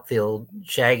the outfield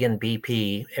shagging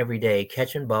BP every day,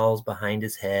 catching balls behind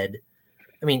his head.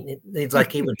 I mean, it's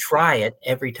like he would try it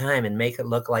every time and make it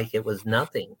look like it was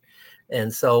nothing.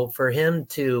 And so for him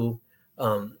to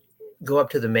go up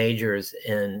to the majors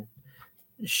and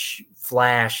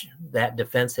flash that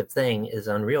defensive thing is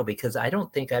unreal, because I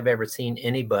don't think I've ever seen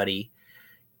anybody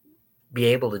be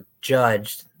able to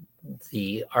judge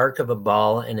the arc of a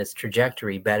ball and its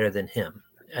trajectory better than him.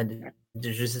 And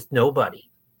there's just nobody.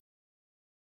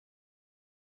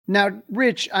 Now,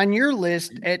 Rich, on your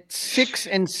list at 6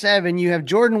 and 7, you have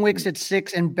Jordan Wicks at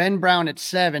 6 and Ben Brown at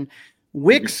 7.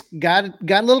 Wicks got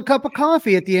a little cup of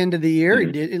coffee at the end of the year.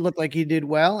 It looked like he did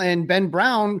well. And Ben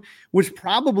Brown was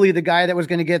probably the guy that was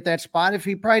going to get that spot if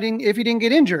he didn't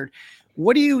get injured.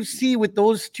 What do you see with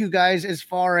those two guys as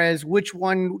far as which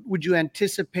one would you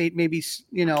anticipate maybe,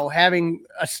 having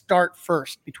a start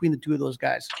first between the two of those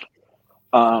guys?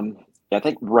 I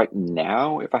think right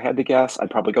now, if I had to guess, I'd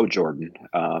probably go Jordan,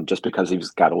 just because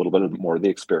he's got a little bit more of the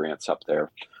experience up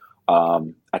there.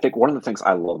 I think one of the things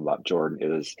I love about Jordan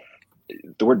is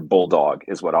the word bulldog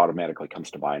is what automatically comes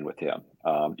to mind with him.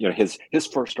 His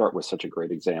first start was such a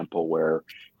great example where,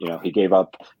 he gave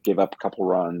up a couple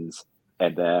runs,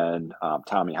 and then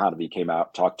Tommy Hotovy came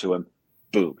out, talked to him,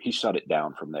 boom, he shut it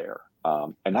down from there.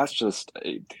 And that's just,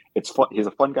 it's fun. He's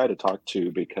a fun guy to talk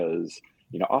to because,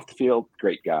 off the field,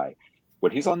 great guy.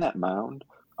 When he's on that mound,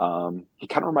 he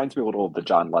kind of reminds me a little of the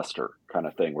John Lester kind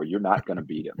of thing where you're not going to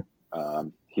beat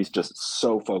him. He's just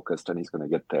so focused and he's going to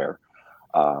get there.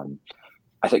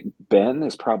 I think Ben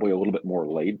is probably a little bit more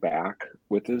laid back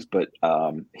with his, but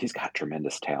he's got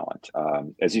tremendous talent.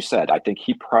 As you said, I think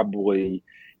he probably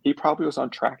was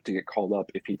on track to get called up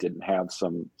if he didn't have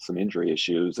some injury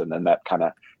issues, and then that kind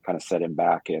of set him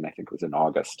back in. I think it was in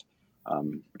August,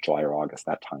 July or August,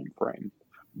 that time frame.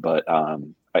 But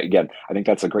again, I think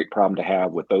that's a great problem to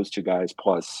have with those two guys.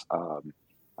 Plus,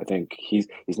 I think he's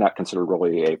not considered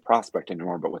really a prospect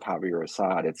anymore. But with Javier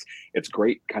Assad, it's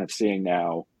great kind of seeing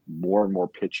now more and more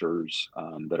pitchers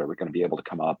that are going to be able to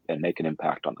come up and make an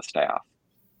impact on the staff.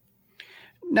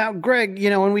 Now, Greg,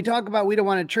 when we talk about we don't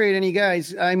want to trade any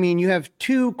guys, I mean, you have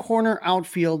two corner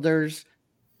outfielders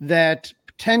that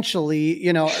potentially,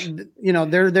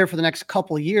 they're there for the next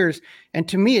couple of years. And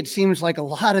to me, it seems like a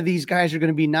lot of these guys are going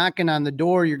to be knocking on the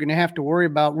door. You're going to have to worry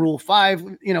about Rule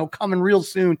 5, coming real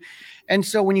soon. And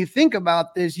so when you think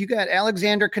about this, you got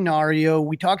Alexander Canario.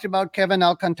 We talked about Kevin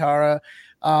Alcantara,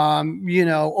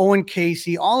 Owen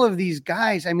Casey, all of these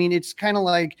guys. I mean, it's kind of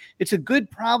like it's a good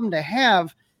problem to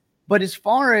have. But as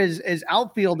far as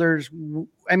outfielders,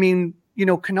 I mean,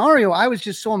 Canario, I was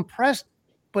just so impressed.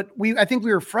 But I think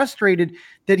we were frustrated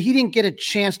that he didn't get a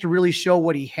chance to really show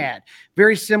what he had.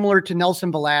 Very similar to Nelson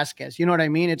Velasquez. You know what I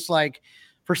mean? It's like,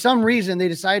 for some reason, they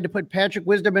decided to put Patrick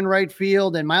Wisdom in right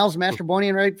field and Miles Mastroboni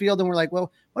in right field. And we're like,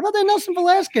 well, what about that Nelson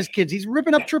Velasquez kids? He's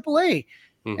ripping up AAA.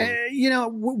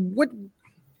 What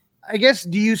I guess,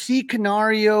 do you see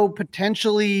Canario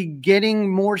potentially getting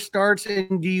more starts?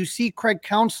 And do you see Craig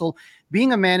Counsell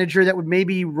being a manager that would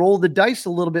maybe roll the dice a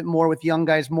little bit more with young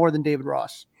guys more than David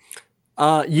Ross?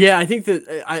 Yeah, I think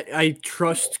that I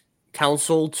trust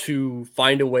Counsell to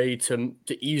find a way to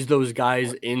ease those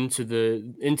guys into the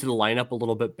lineup a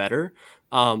little bit better.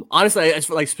 Honestly,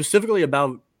 like specifically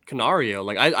about Canario,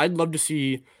 like I'd love to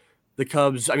see the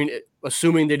Cubs. I mean,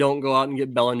 assuming they don't go out and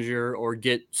get Bellinger or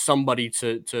get somebody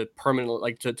to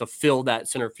permanently to fill that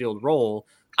center field role.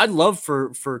 I'd love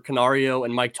for Canario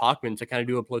and Mike Tauchman to kind of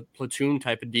do a platoon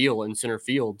type of deal in center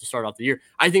field to start off the year.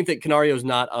 I think that Canario is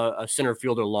not a center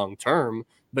fielder long term,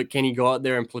 but can he go out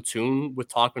there and platoon with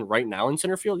Tauchman right now in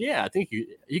center field? Yeah, I think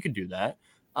you could do that.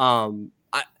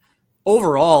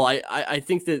 Overall, I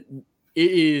think that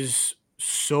it is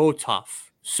so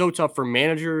tough for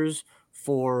managers,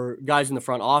 for guys in the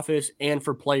front office, and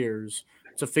for players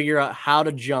to figure out how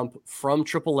to jump from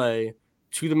AAA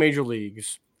to the major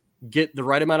leagues, get the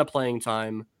right amount of playing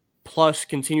time, plus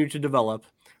continue to develop,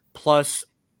 plus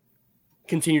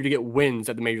continue to get wins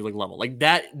at the major league level. Like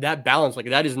that balance, like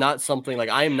that is not something, like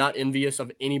I am not envious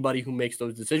of anybody who makes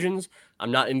those decisions. I'm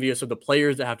not envious of the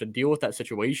players that have to deal with that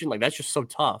situation. Like that's just so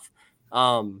tough.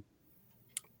 I'll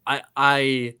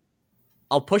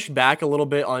push back a little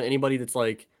bit on anybody that's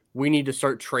like, we need to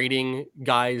start trading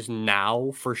guys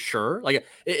now for sure. Like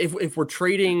if we're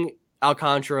trading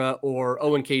Alcantara or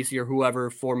Owen Casey or whoever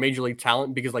for major league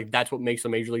talent, because like that's what makes a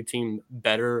major league team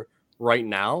better right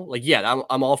now. Like, yeah,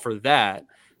 I'm all for that,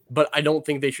 but I don't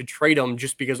think they should trade them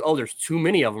just because, there's too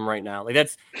many of them right now. Like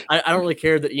I don't really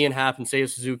care that Ian Happ and Seiya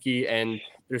Suzuki and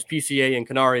there's PCA and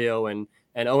Canario and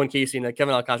Owen Casey and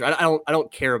Kevin Alcantara. I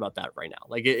don't care about that right now.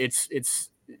 Like it's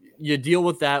you deal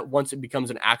with that once it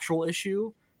becomes an actual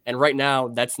issue. And right now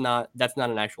that's not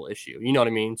an actual issue. You know what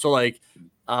I mean? So like,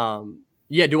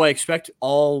 yeah, do I expect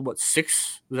all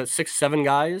 7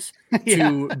 guys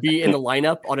to be in the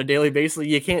lineup on a daily basis?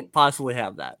 You can't possibly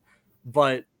have that.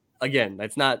 But again,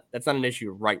 that's not an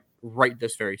issue right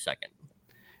this very second.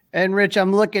 And Rich,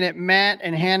 I'm looking at Matt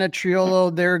and Hannah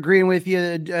Triolo. They're agreeing with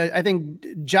you. I think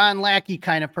John Lackey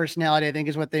kind of personality, I think,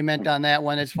 is what they meant on that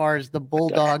one as far as the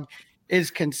Bulldog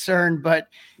is concerned. But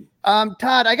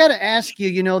Todd, I got to ask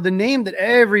you, the name that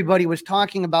everybody was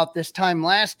talking about this time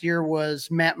last year was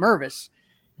Matt Mervis.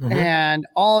 and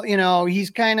he's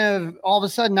kind of all of a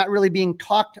sudden not really being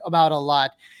talked about a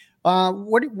lot.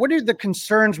 What are the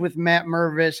concerns with Matt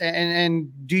Mervis,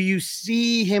 and do you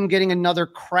see him getting another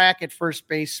crack at first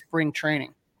base spring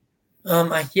training?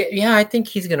 I think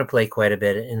he's going to play quite a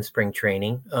bit in spring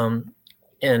training,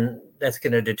 and that's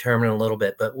going to determine a little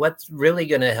bit. But what's really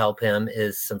going to help him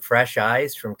is some fresh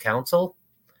eyes from Council.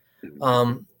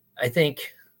 I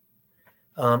think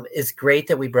it's great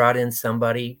that we brought in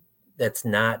somebody that's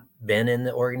not been in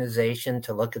the organization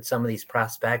to look at some of these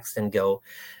prospects and go,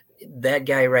 that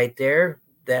guy right there,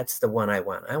 that's the one I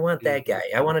want. I want that guy.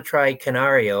 I want to try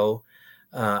Canario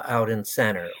out in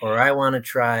center, or I want to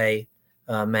try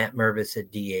Matt Mervis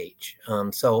at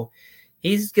DH. So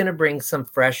he's going to bring some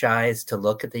fresh eyes to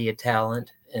look at the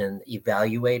talent and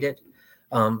evaluate it.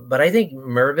 But I think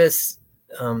Mervis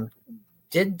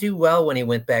did do well when he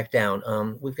went back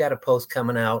down. We've got a post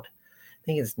coming out, I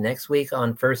think it's next week,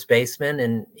 on first baseman,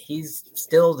 and he's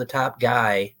still the top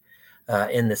guy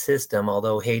in the system,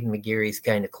 although Hayden McGeary's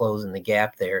kind of closing the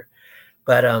gap there.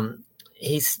 But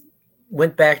he's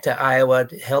went back to Iowa,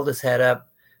 held his head up,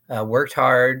 worked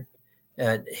hard,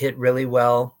 hit really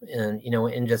well. And,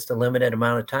 in just a limited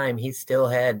amount of time, he still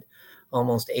had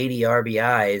almost 80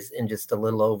 RBIs in just a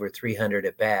little over 300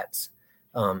 at-bats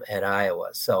at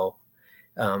Iowa. So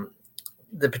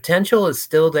the potential is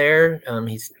still there.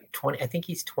 He's 20, I think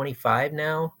he's 25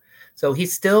 now. So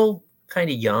he's still kind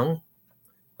of young.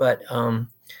 But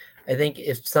I think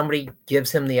if somebody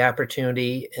gives him the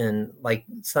opportunity, and like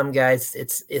some guys,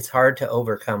 it's hard to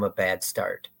overcome a bad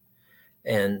start.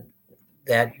 And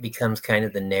that becomes kind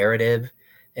of the narrative,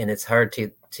 and it's hard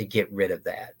to get rid of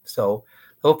that. So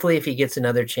hopefully if he gets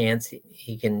another chance,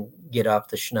 he can get off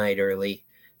the schneid early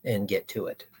and get to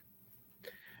it.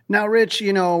 Now, Rich,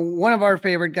 one of our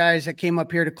favorite guys that came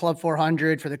up here to Club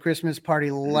 400 for the Christmas party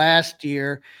last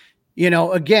year,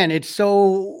 again, it's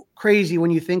so crazy when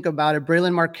you think about it.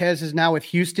 Braylon Marquez is now with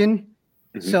Houston.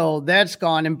 So that's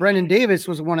gone. And Brendan Davis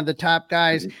was one of the top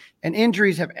guys, and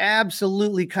injuries have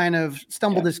absolutely kind of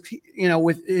stumbled with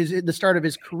the start of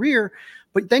his career.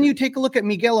 But then you take a look at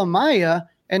Miguel Amaya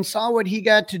and saw what he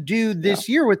got to do this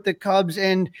year with the Cubs.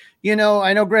 And,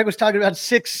 I know Greg was talking about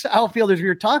 6 outfielders we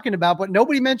were talking about, but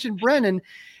nobody mentioned Brennan.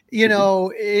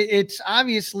 It's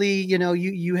obviously,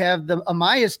 you have the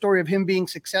Amaya story of him being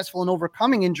successful and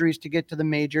overcoming injuries to get to the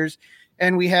majors.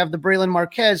 And we have the Braylon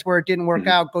Marquez where it didn't work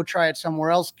out. Go try it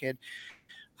somewhere else, kid.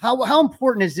 How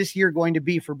important is this year going to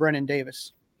be for Brennan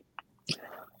Davis? I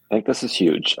think this is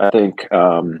huge. I think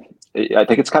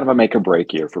it's kind of a make or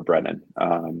break year for Brennan.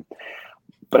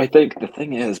 But I think the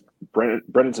thing is,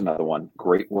 Brennan's another one.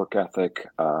 Great work ethic.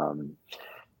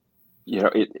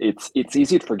 It's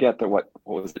easy to forget that what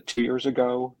was it, 2 years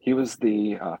ago, he was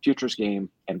the Futures Game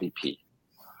MVP,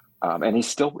 and he's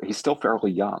still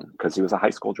fairly young because he was a high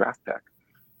school draft pick,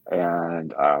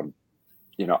 and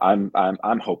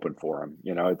I'm hoping for him.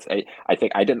 I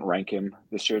think I didn't rank him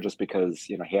this year just because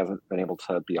he hasn't been able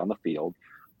to be on the field,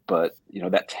 but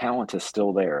that talent is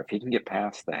still there if he can get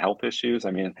past the health issues.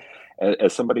 I mean,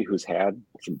 as somebody who's had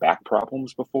some back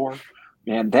problems before,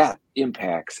 man, that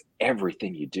impacts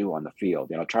everything you do on the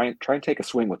field. Try and take a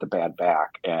swing with a bad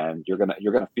back, and you're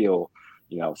gonna feel,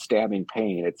 stabbing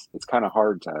pain. It's kind of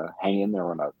hard to hang in there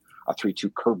on a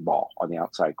 3-2 curveball on the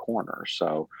outside corner.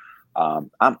 So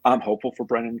I'm hopeful for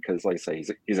Brennan because, like I say,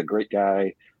 he's a great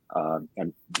guy.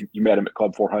 And you met him at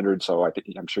Club 400, so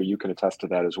I'm sure you can attest to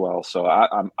that as well. So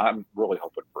I'm really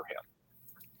hoping for him.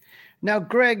 Now,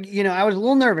 Greg, I was a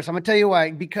little nervous. I'm going to tell you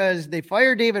why. Because they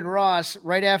fired David Ross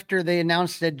right after they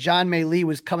announced that John May-Lee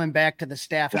was coming back to the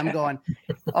staff. And I'm going,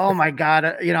 oh, my God.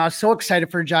 I was so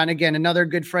excited for John. Again, another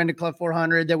good friend of Club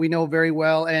 400 that we know very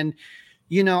well. And,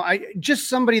 I just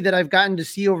somebody that I've gotten to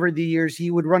see over the years.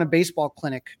 He would run a baseball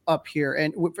clinic up here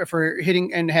and for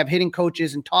hitting and have hitting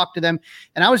coaches and talk to them.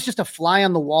 And I was just a fly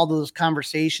on the wall to those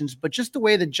conversations. But just the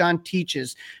way that John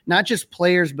teaches, not just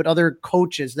players, but other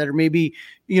coaches that are maybe,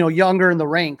 younger in the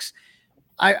ranks.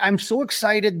 I'm so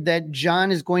excited that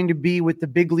John is going to be with the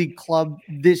big league club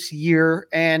this year.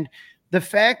 And the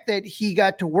fact that he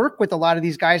got to work with a lot of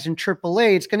these guys in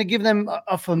AAA, it's going to give them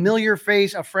a familiar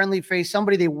face, a friendly face,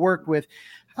 somebody they worked with.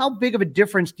 How big of a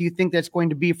difference do you think that's going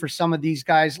to be for some of these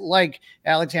guys like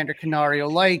Alexander Canario,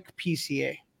 like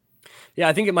PCA? Yeah,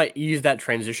 I think it might ease that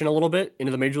transition a little bit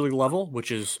into the major league level,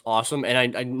 which is awesome.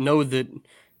 And I know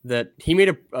that he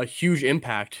made a huge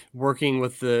impact working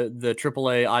with the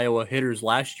AAA Iowa hitters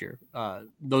last year.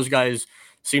 Those guys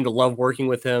seemed to love working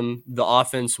with him. The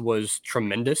offense was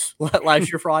tremendous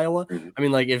last year for Iowa. I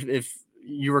mean, like if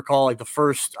you recall, like the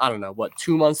first,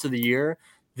 2 months of the year,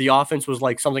 the offense was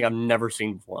like something I've never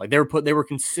seen before. Like they were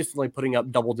consistently putting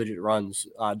up double-digit runs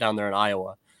down there in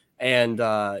Iowa. And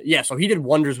so he did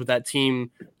wonders with that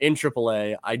team in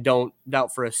AAA. I don't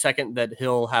doubt for a second that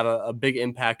he'll have a big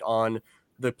impact on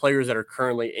the players that are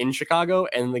currently in Chicago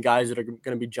and the guys that are going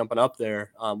to be jumping up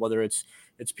there, whether it's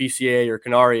PCA or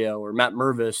Canario or Matt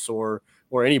Mervis or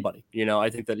anybody. I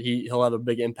think that he'll have a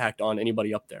big impact on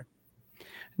anybody up there.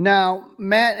 Now,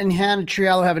 Matt and Hannah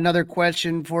Triello have another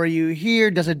question for you here.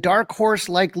 Does a dark horse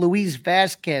like Luis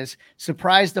Vasquez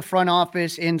surprise the front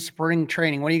office in spring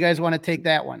training? What do you guys want to take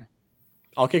that one?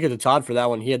 I'll kick it to Todd for that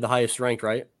one. He had the highest rank,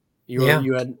 right? You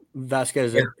had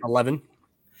Vasquez at 11.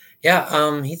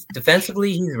 Yeah, he's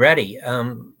defensively, he's ready.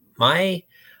 My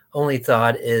only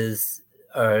thought is,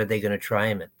 are they going to try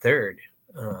him at third?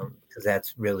 Because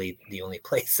that's really the only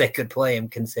place they could play him,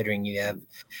 considering you have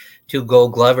 2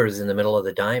 Gold Glovers in the middle of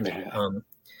the diamond.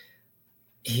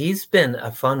 He's been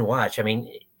a fun watch. I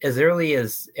mean, as early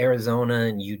as Arizona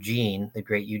and Eugene, the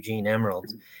great Eugene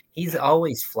Emeralds, he's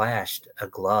always flashed a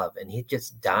glove, and he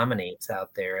just dominates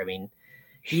out there. I mean,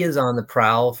 he is on the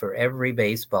prowl for every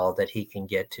baseball that he can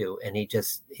get to, and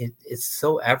it's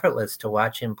so effortless to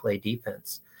watch him play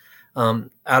defense.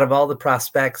 Out of all the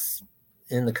prospects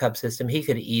in the Cub system, he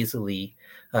could easily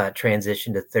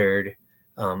transition to third,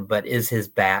 but is his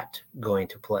bat going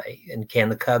to play? And can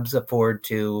the Cubs afford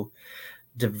to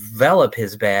develop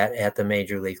his bat at the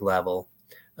major league level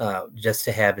just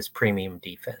to have his premium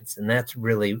defense? And that's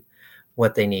really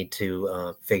what they need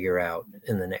to figure out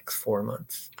in the next 4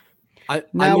 months. I'm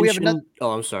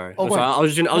sorry. I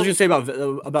was gonna say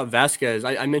about Vasquez.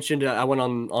 I mentioned I went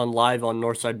on live on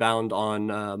Northside Bound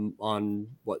on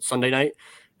Sunday night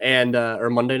or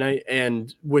Monday night,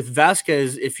 and with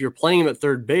Vasquez, if you're playing him at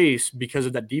third base because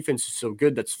of that defense is so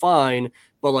good, that's fine.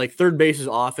 But like third base is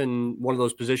often one of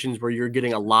those positions where you're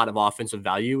getting a lot of offensive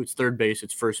value. It's third base,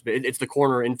 it's first base, it's the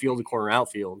corner infield, the corner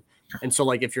outfield, and so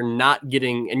like if you're not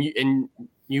getting and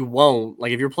you won't,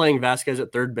 like if you're playing Vasquez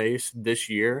at third base this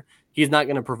year, he's not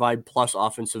going to provide plus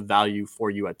offensive value for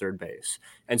you at third base.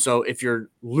 And so if you're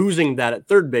losing that at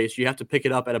third base, you have to pick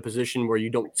it up at a position where you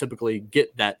don't typically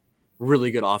get that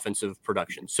really good offensive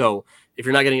production. So if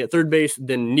you're not getting it at third base,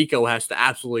 then Nico has to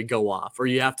absolutely go off, or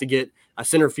you have to get a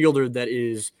center fielder that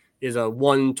is a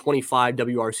 125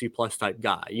 WRC plus type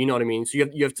guy. You know what I mean? So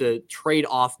you have to trade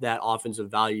off that offensive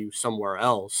value somewhere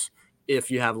else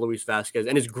if you have Luis Vasquez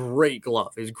and his great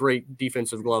glove, his great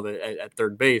defensive glove at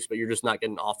third base, but you're just not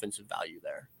getting offensive value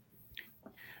there.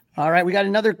 All right, we got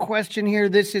another question here.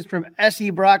 This is from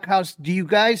S.E. Brockhouse. Do you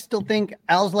guys still think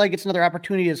Alzolay gets another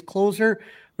opportunity as closer,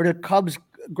 or do Cubs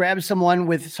grab someone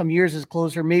with some years as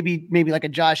closer, maybe like a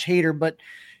Josh Hader? But,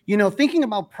 thinking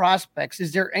about prospects,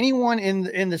 is there anyone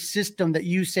in the system that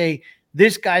you say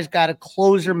this guy's got a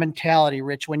closer mentality,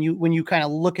 Rich, when you kind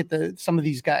of look at some of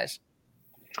these guys?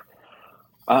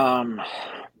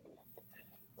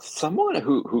 Someone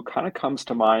who kind of comes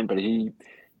to mind, but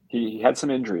he had some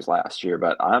injuries last year,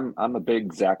 but I'm a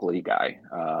big Zach Lee guy.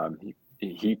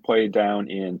 He played down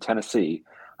in Tennessee,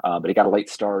 but he got a late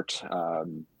start.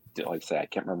 Like I say, I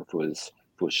can't remember if it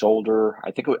was shoulder.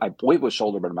 I believe it was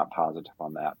shoulder, but I'm not positive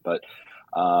on that. But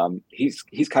he's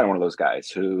kind of one of those guys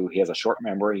who he has a short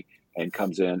memory and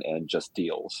comes in and just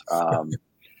deals.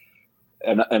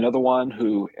 And another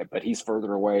one but he's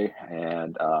further away,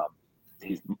 and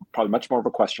he's probably much more of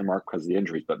a question mark because of the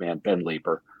injuries. But man, Ben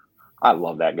Leeper, I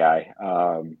love that guy.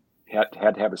 Had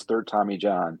to have his third Tommy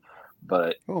John,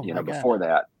 but before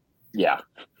that, yeah.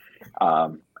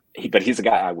 But he's a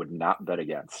guy I would not bet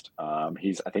against. I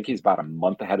think he's about a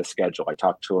month ahead of schedule. I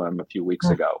talked to him a few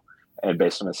weeks ago, and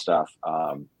based on his stuff,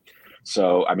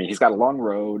 so I mean, he's got a long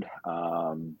road.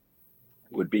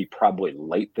 Would be probably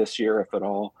late this year, if at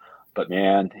all. But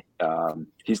man,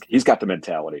 he's got the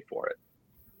mentality for it.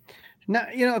 Now,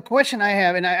 a question I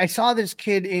have, and I saw this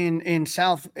kid in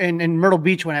Myrtle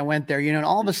Beach when I went there, and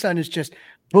all of a sudden it's just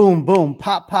boom, boom,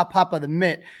 pop, pop, pop of the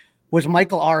mitt was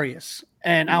Michael Arias.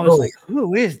 And I was like,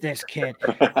 who is this kid?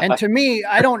 And to me,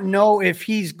 I don't know if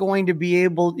he's going to be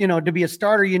able, to be a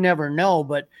starter. You never know.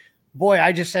 But boy,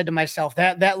 I just said to myself,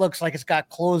 that looks like it's got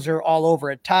closer all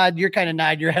over it. Todd, you're kind of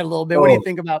nodding your head a little bit. What do you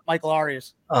think about Michael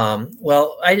Arias?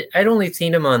 Well, I'd only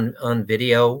seen him on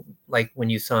video, like when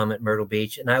you saw him at Myrtle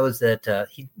Beach. And I was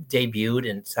he debuted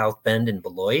in South Bend and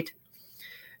Beloit.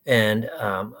 And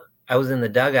I was in the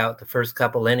dugout the first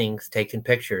couple innings taking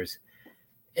pictures.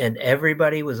 And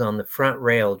everybody was on the front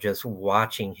rail just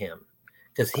watching him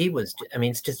because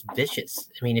it's just vicious.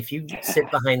 I mean, if you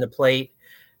sit behind the plate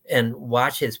and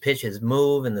watch his pitches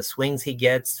move and the swings he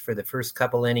gets for the first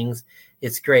couple innings,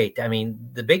 it's great. I mean,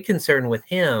 the big concern with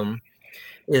him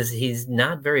is he's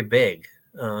not very big.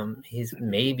 He's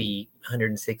maybe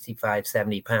 165,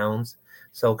 70 pounds,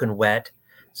 soaking wet.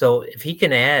 So if he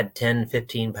can add 10,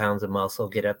 15 pounds of muscle,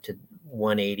 get up to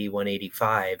 180,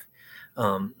 185,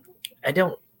 I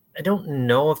don't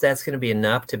know if that's going to be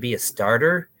enough to be a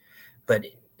starter, but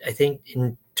I think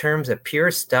in terms of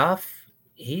pure stuff,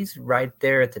 he's right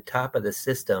there at the top of the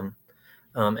system.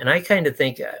 And I kind of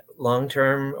think long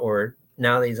term, or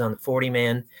now that he's on the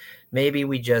 40-man, maybe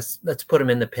let's put him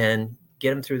in the pen,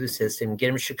 get him through the system, get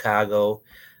him to Chicago,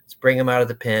 let's bring him out of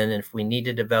the pen. And if we need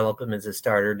to develop him as a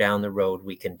starter down the road,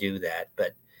 we can do that.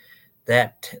 But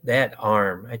that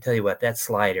arm, I tell you what, that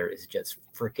slider is just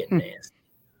freaking nasty.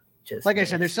 Just like nasty.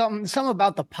 I said, there's something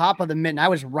about the pop of the mitten. I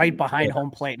was right behind home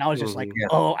plate, and I was just like,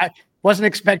 oh, I wasn't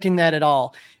expecting that at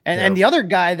all. And the other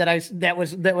guy that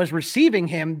was receiving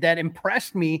him that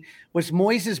impressed me was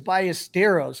Moises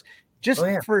Ballesteros. Just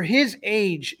for his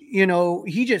age,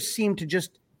 he just seemed to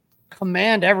just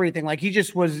command everything. Like you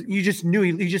just knew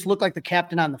he just looked like the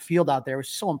captain on the field out there. It was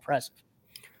so impressive.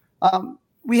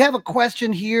 We have a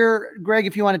question here, Greg,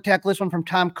 if you want to tackle this one from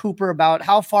Tom Cooper about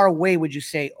how far away would you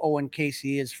say Owen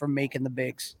Casey is from making the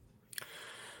bigs?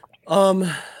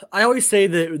 I always say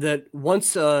that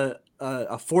once a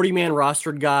 40-man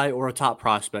rostered guy or a top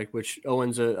prospect, which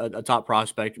Owen's a top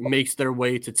prospect, makes their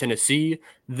way to Tennessee,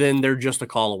 then they're just a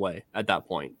call away at that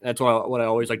point. That's what I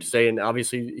always like to say. And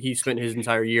obviously he spent his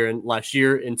entire last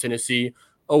year in Tennessee.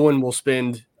 Owen will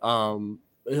spend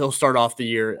he'll start off the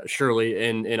year surely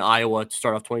in Iowa to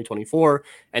start off 2024.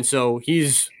 And so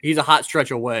he's a hot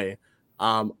stretch away.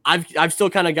 I've still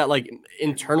kind of got like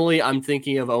internally, I'm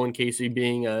thinking of Owen Casey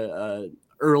being a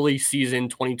early season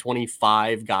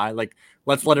 2025 guy. Like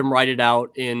let's let him ride it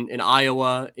out in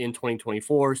Iowa in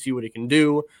 2024, see what he can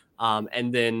do.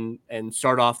 And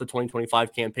start off the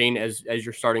 2025 campaign as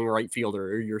your starting right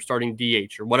fielder or your starting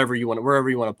DH or whatever you want,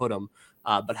 wherever you want to put him.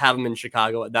 But have him in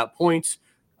Chicago at that point.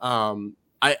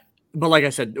 But like I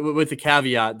said, with the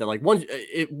caveat that like when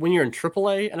you're in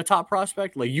AAA and a top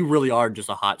prospect, like you really are just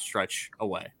a hot stretch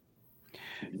away.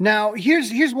 Now,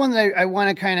 here's one that I want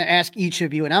to kind of ask each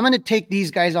of you, and I'm going to take these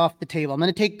guys off the table. I'm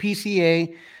going to take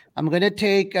PCA, I'm going to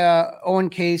take Owen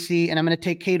Casey, and I'm going to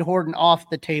take Cade Horton off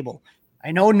the table.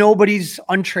 I know nobody's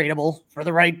untradeable for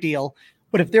the right deal,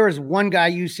 but if there was one guy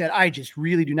you said, I just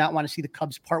really do not want to see the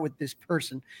Cubs part with this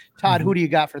person, Todd, who do you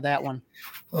got for that one?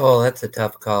 Oh, that's a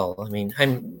tough call. I mean,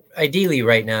 I'm ideally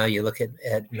right now you look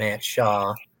at Matt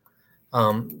Shaw,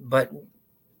 but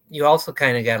you also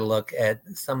kind of got to look at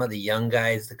some of the young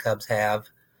guys the Cubs have,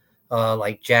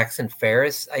 like Jackson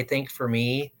Ferris. I think for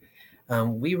me,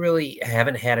 we really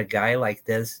haven't had a guy like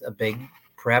this, a big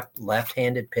prep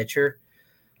left-handed pitcher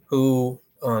who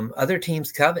other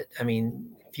teams covet. I mean,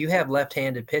 if you have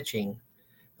left-handed pitching,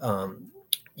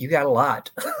 you got a lot.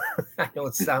 I know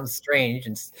it sounds strange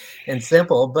and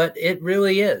simple, but it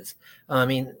really is. I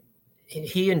mean,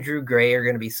 he and Drew Gray are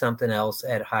going to be something else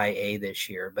at high A this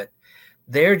year, but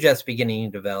they're just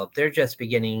beginning to develop. They're just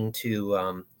beginning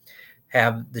to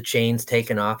have the chains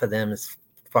taken off of them as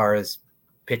far as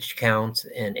pitch counts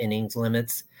and innings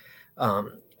limits.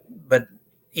 But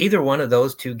either one of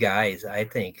those two guys, I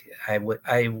think I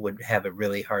would have a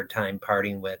really hard time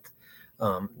parting with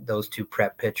those two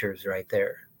prep pitchers right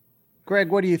there. Greg,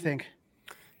 what do you think?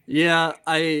 Yeah,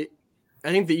 I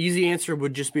think the easy answer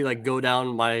would just be like go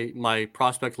down my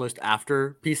prospect list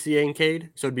after PCA and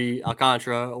Cade. So it'd be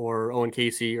Alcantara or Owen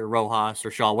Casey or Rojas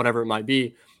or Shaw, whatever it might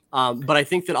be. But I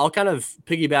think that I'll kind of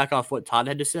piggyback off what Todd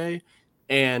had to say.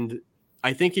 And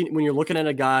I think when you're looking at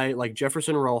a guy like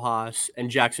Jefferson Rojas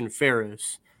and Jackson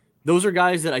Ferris, those are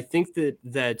guys that I think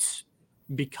that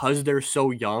because they're so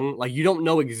young, like you don't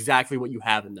know exactly what you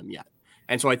have in them yet.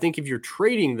 And so I think if you're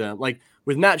trading them, like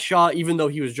with Matt Shaw, even though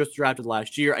he was just drafted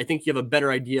last year, I think you have a better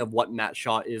idea of what Matt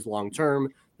Shaw is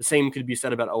long-term. The same could be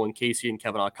said about Owen Casey and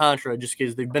Kevin Alcantara, just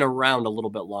because they've been around a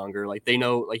little bit longer. Like they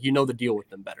know, like, you know, the deal with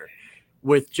them better.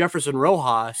 With Jefferson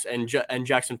Rojas and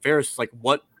Jackson Ferris, it's like,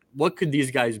 what could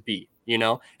these guys be, you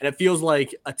know? And it feels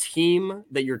like a team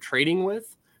that you're trading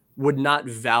with would not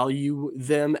value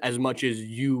them as much as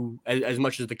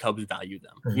the Cubs value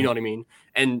them. Mm-hmm. You know what I mean?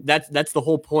 And that's the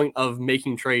whole point of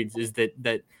making trades, is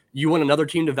that you want another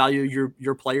team to value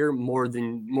your player more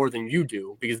than you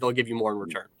do, because they'll give you more in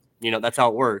return. You know, that's how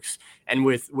it works. And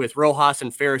with Rojas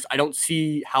and Ferris, I don't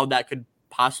see how that could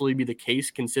possibly be the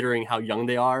case, considering how young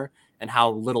they are and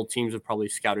how little teams have probably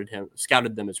scouted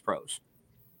them as pros.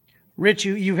 Rich,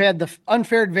 you've had the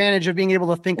unfair advantage of being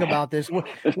able to think about this.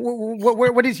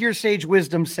 What does your sage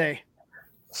wisdom say?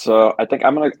 So I think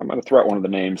I'm gonna throw out one of the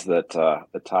names that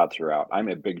Todd threw out. I'm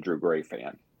a big Drew Gray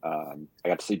fan. I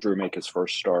got to see Drew make his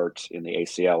first start in the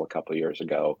ACL a couple of years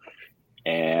ago.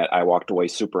 and I walked away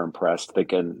super impressed,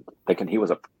 thinking he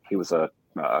was a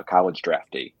college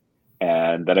draftee,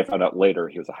 and then I found out later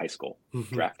he was a high school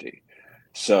draftee.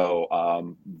 So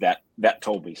that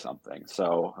told me something.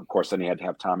 So of course, then he had to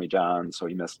have Tommy John, so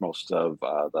he missed most of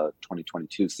the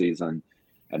 2022 season,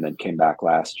 and then came back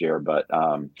last year. But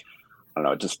I don't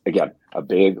know, just again a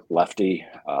big lefty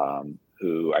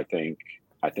who I think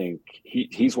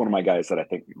he's one of my guys that I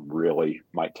think really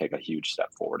might take a huge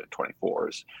step forward at 24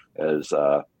 as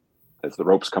the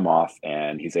ropes come off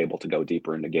and he's able to go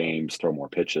deeper into games, throw more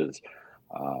pitches.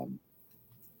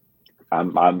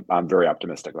 I'm very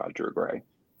optimistic about Drew Gray.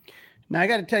 Now I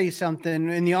got to tell you something.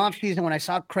 In the offseason, when I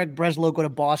saw Craig Breslow go to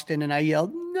Boston, and I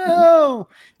yelled no,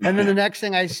 and then the next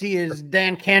thing I see is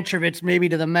Dan Kantrovitz maybe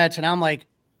to the Mets, and I'm like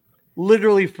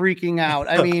literally freaking out.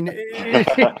 I mean,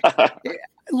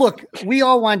 look, we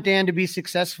all want Dan to be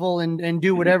successful and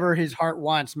do whatever his heart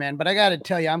wants, man. But I got to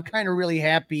tell you, I'm kind of really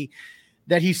happy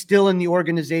that he's still in the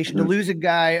organization. To lose a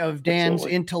guy of Dan's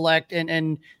intellect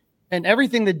and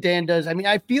everything that Dan does. I mean,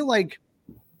 I feel like,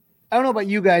 I don't know about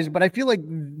you guys, but I feel like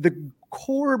the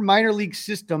core minor league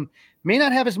system may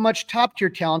not have as much top tier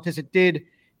talent as it did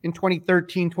in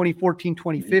 2013, 2014,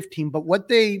 2015, but what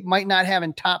they might not have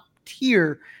in top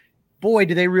tier, boy,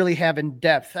 do they really have in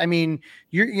depth. I mean,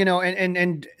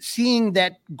 and seeing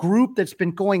that group that's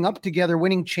been going up together,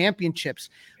 winning championships,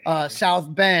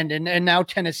 South Bend and now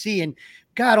Tennessee, and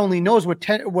God only knows what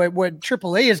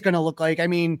AAA is going to look like. I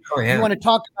mean, You want to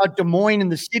talk about Des Moines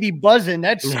and the city buzzing?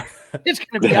 It's going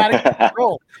to be out of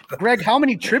control. Greg, how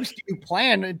many trips do you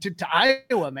plan to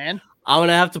Iowa, man? I'm going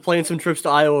to have to plan some trips to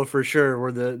Iowa for sure,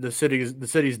 where the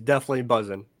city's definitely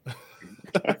buzzing.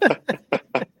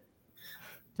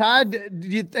 Todd,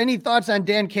 any thoughts on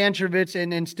Dan Kantrovitz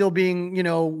and still being,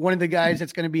 one of the guys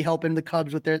that's going to be helping the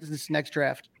Cubs with this next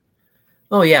draft?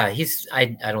 Oh yeah,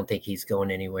 I don't think he's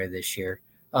going anywhere this year.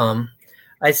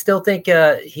 I still think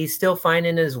he's still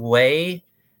finding his way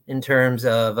in terms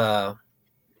of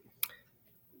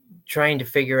trying to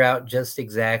figure out just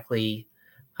exactly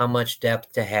how much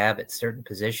depth to have at certain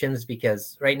positions,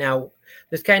 because right now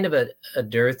there's kind of a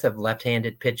dearth of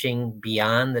left-handed pitching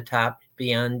beyond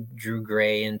Drew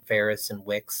Gray and Ferris and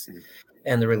Wicks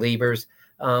and the relievers.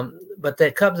 But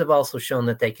the Cubs have also shown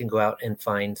that they can go out and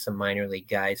find some minor league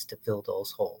guys to fill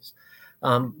those holes.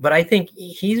 But I think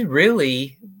he's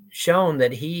really shown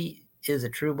that he is a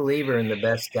true believer in the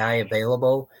best guy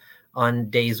available on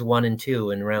days 1 and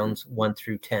 2 in rounds 1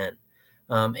 through 10.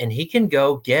 And he can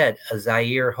go get a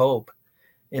Zaire Hope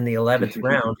in the 11th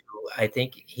round. I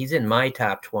think he's in my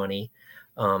top 20.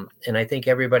 And I think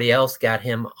everybody else got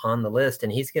him on the list,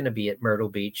 and he's going to be at Myrtle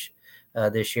Beach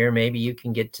this year. Maybe you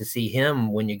can get to see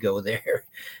him when you go there.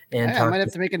 And I might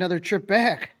have to make another trip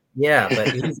back. Yeah,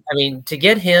 but to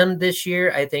get him this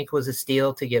year, I think was a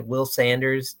steal. To get Will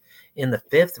Sanders in the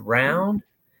 5th round,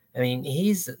 I mean,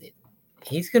 he's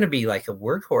going to be like a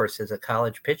workhorse as a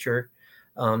college pitcher.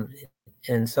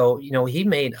 And so, he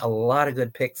made a lot of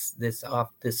good picks this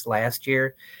last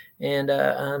year, and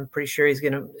I'm pretty sure he's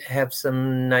going to have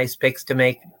some nice picks to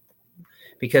make,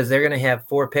 because they're going to have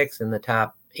 4 picks in the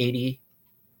top 80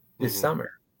 this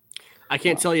summer. I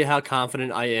can't tell you how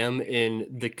confident I am in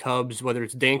the Cubs, whether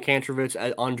it's Dan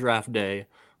Kantrovitz on draft day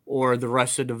or the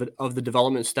rest of the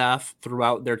development staff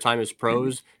throughout their time as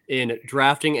pros in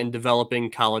drafting and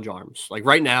developing college arms. Like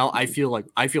right now, I feel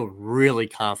really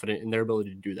confident in their ability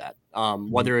to do that.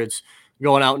 Whether it's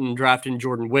going out and drafting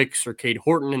Jordan Wicks or Cade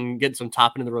Horton and getting some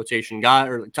top into the rotation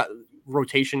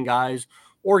rotation guys,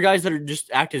 or guys that are just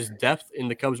act as depth in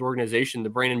the Cubs organization, the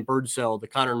Brandon Birdsell, the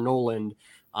Connor Noland,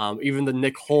 even the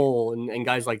Nick Hull and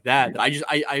guys like that.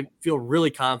 I feel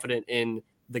really confident in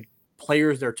the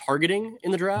players they're targeting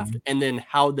in the draft, and then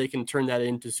how they can turn that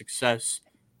into success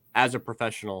as a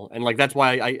professional. And that's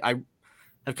why I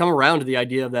have come around to the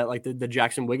idea of that, like the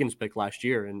Jackson Wiggins pick last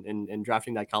year and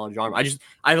drafting that college arm. I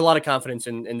have a lot of confidence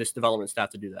in this development staff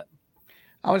to do that.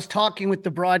 I was talking with the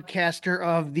broadcaster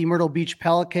of the Myrtle Beach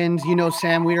Pelicans.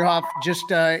 Sam Wiederhoff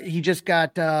he just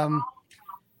got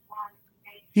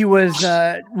he was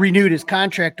renewed. His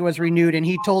contract was renewed, and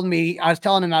he told me, I was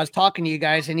telling him I was talking to you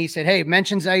guys, and he said, "Hey,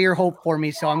 mention Zaire Hope for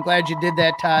me." So I'm glad you did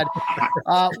that, Todd.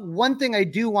 One thing I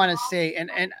do want to say,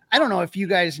 and I don't know if you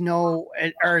guys know,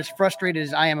 are as frustrated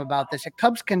as I am about this. At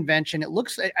Cubs convention, it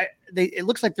looks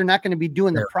like they're not going to be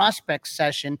doing the prospect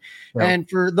session. Yeah. And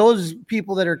for those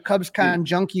people that are CubsCon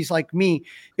junkies like me,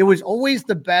 it was always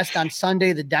the best on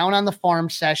Sunday, the Down on the Farm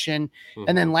session.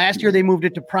 And then last year they moved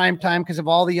it to prime time because of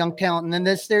all the young talent. And then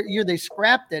this year they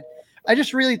scrapped it. I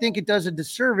just really think it does a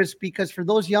disservice because for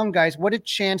those young guys, what a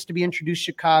chance to be introduced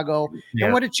to Chicago. Yeah.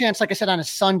 And what a chance, like I said, on a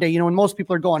Sunday, when most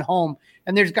people are going home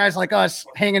and there's guys like us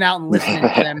hanging out and listening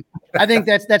to them. I think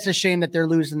that's a shame that they're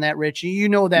losing that, Rich. You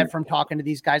know that from talking to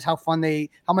these guys, how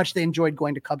much they enjoyed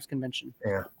going to Cubs convention.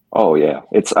 Yeah. Oh yeah.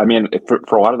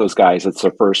 For a lot of those guys, it's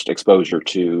their first exposure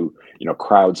to,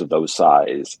 crowds of those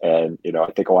size. And,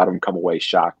 I think a lot of them come away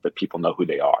shocked that people know who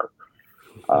they are.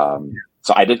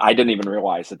 So I didn't even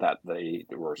realize that they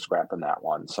were scrapping that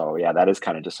one. So yeah, that is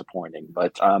kind of disappointing,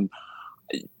 but,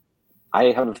 I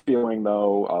have a feeling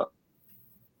though,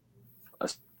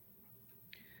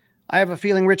 I have a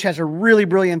feeling Rich has a really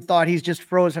brilliant thought. He's just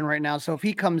frozen right now. So if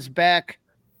he comes back,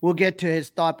 we'll get to his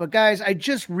thought. But guys, I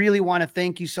just really want to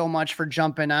thank you so much for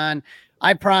jumping on.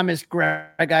 I promised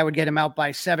Greg I would get him out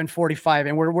by 7:45,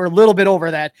 and we're a little bit over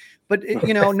that. But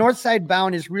Northside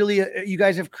Bound is really you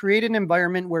guys have created an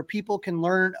environment where people can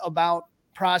learn about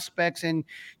prospects, and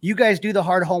you guys do the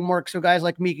hard homework, so guys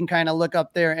like me can kind of look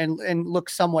up there and look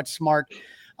somewhat smart.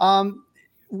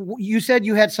 You said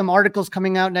you had some articles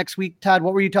coming out next week, Todd.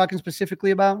 What were you talking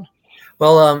specifically about?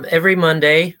 Well, every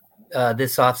Monday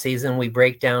this offseason, we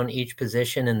break down each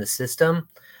position in the system.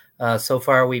 So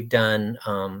far, we've done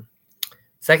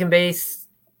second base,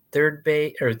 third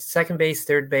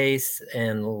base,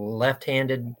 and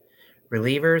left-handed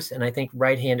relievers. And I think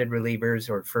right-handed relievers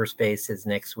or first base is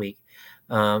next week.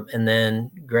 And then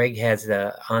Greg has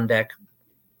on deck,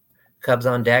 Cubs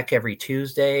on deck every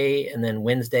Tuesday. And then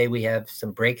Wednesday, we have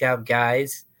some breakout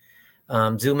guys.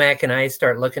 Zumac and I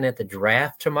start looking at the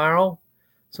draft tomorrow.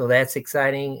 So that's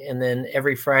exciting. And then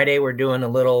every Friday, we're doing a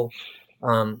little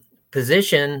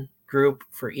position group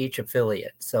for each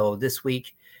affiliate. So this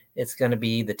week, it's going to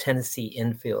be the Tennessee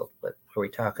infield, where we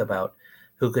talk about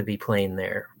who could be playing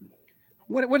there.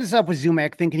 What is up with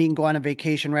Zumac thinking he can go on a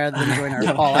vacation rather than join our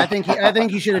call? I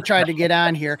think he should have tried to get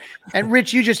on here. And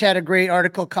Rich, you just had a great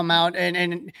article come out,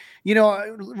 and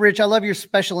Rich, I love your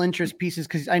special interest pieces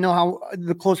because I know how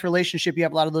the close relationship you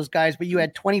have with a lot of those guys. But you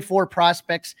had 24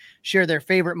 prospects share their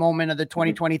favorite moment of the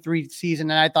 2023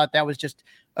 season, and I thought that was just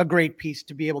a great piece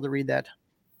to be able to read that.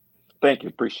 Thank you,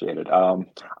 appreciate it.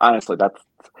 Honestly,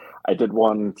 I did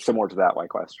one similar to that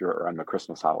like last year on the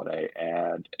Christmas holiday,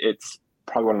 and it's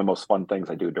probably one of the most fun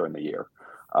things I do during the year,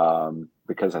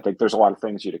 because I think there's a lot of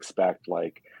things you'd expect,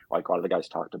 like a lot of the guys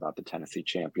talked about the Tennessee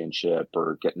championship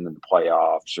or getting in the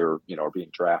playoffs or being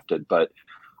drafted, but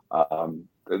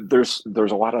there's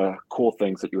a lot of cool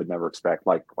things that you would never expect,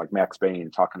 like Max Bain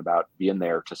talking about being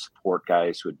there to support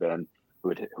guys who'd been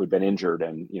injured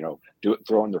and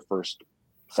throwing their first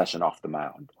session off the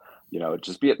mound,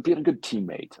 just being a good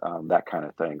teammate, that kind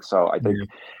of thing. So I think.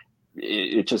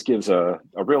 It just gives a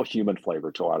real human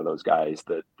flavor to a lot of those guys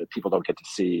that people don't get to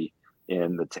see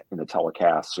in the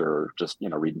telecasts or just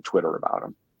reading Twitter about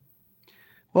them.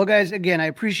 Well, guys, again, I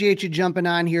appreciate you jumping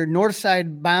on here.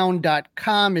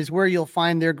 Northsidebound.com is where you'll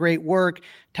find their great work.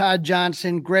 Todd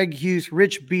Johnson, Greg Hughes,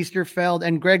 Rich Biesterfeld,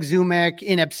 and Greg Zumac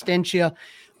in absentia.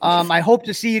 I hope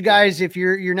to see you guys. If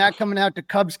you're not coming out to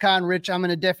CubsCon, Rich, I'm going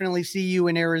to definitely see you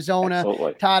in Arizona.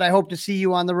 Absolutely. Todd, I hope to see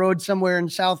you on the road somewhere in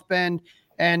South Bend.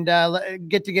 And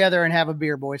get together and have a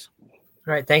beer, boys.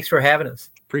 All right. Thanks for having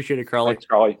us. Appreciate it, Crowley. Thanks,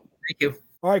 Crowley. Thank you.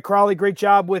 All right, Crowley, great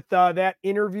job with that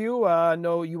interview. I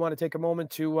know you want to take a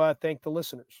moment to thank the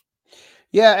listeners.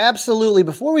 Yeah, absolutely.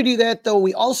 Before we do that, though,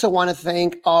 we also want to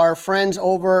thank our friends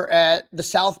over at the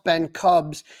South Bend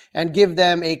Cubs and give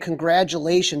them a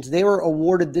congratulations. They were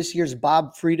awarded this year's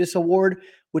Bob Freitas Award,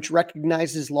 which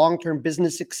recognizes long-term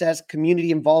business success,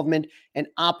 community involvement, and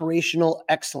operational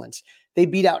excellence. They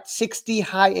beat out 60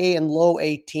 high A and low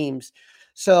A teams.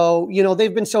 So,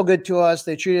 they've been so good to us.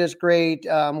 They treated us great,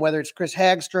 whether it's Chris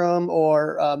Hagstrom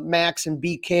or Max and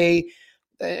BK,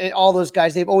 and all those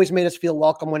guys. They've always made us feel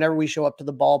welcome whenever we show up to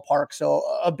the ballpark. So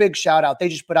a big shout out. They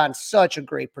just put on such a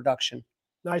great production.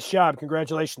 Nice job.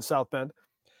 Congratulations, South Bend.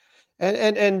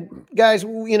 And guys,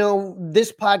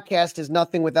 this podcast is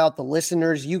nothing without the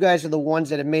listeners. You guys are the ones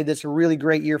that have made this a really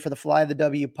great year for the Fly the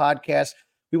W podcast.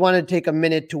 We wanted to take a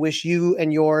minute to wish you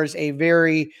and yours a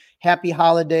very happy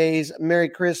holidays, Merry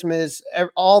Christmas,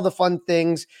 all the fun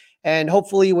things. And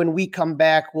hopefully when we come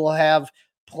back, we'll have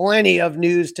plenty of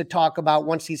news to talk about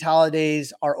once these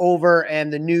holidays are over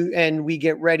and we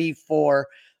get ready for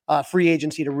free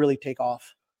agency to really take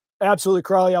off. Absolutely,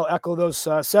 Crowley. I'll echo those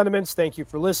sentiments. Thank you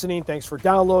for listening. Thanks for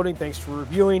downloading. Thanks for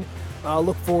reviewing.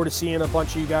 Look forward to seeing a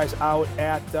bunch of you guys out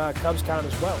at CubsCon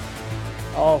as well.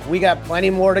 Oh, we got plenty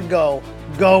more to go.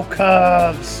 Go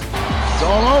Cubs! It's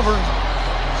all over.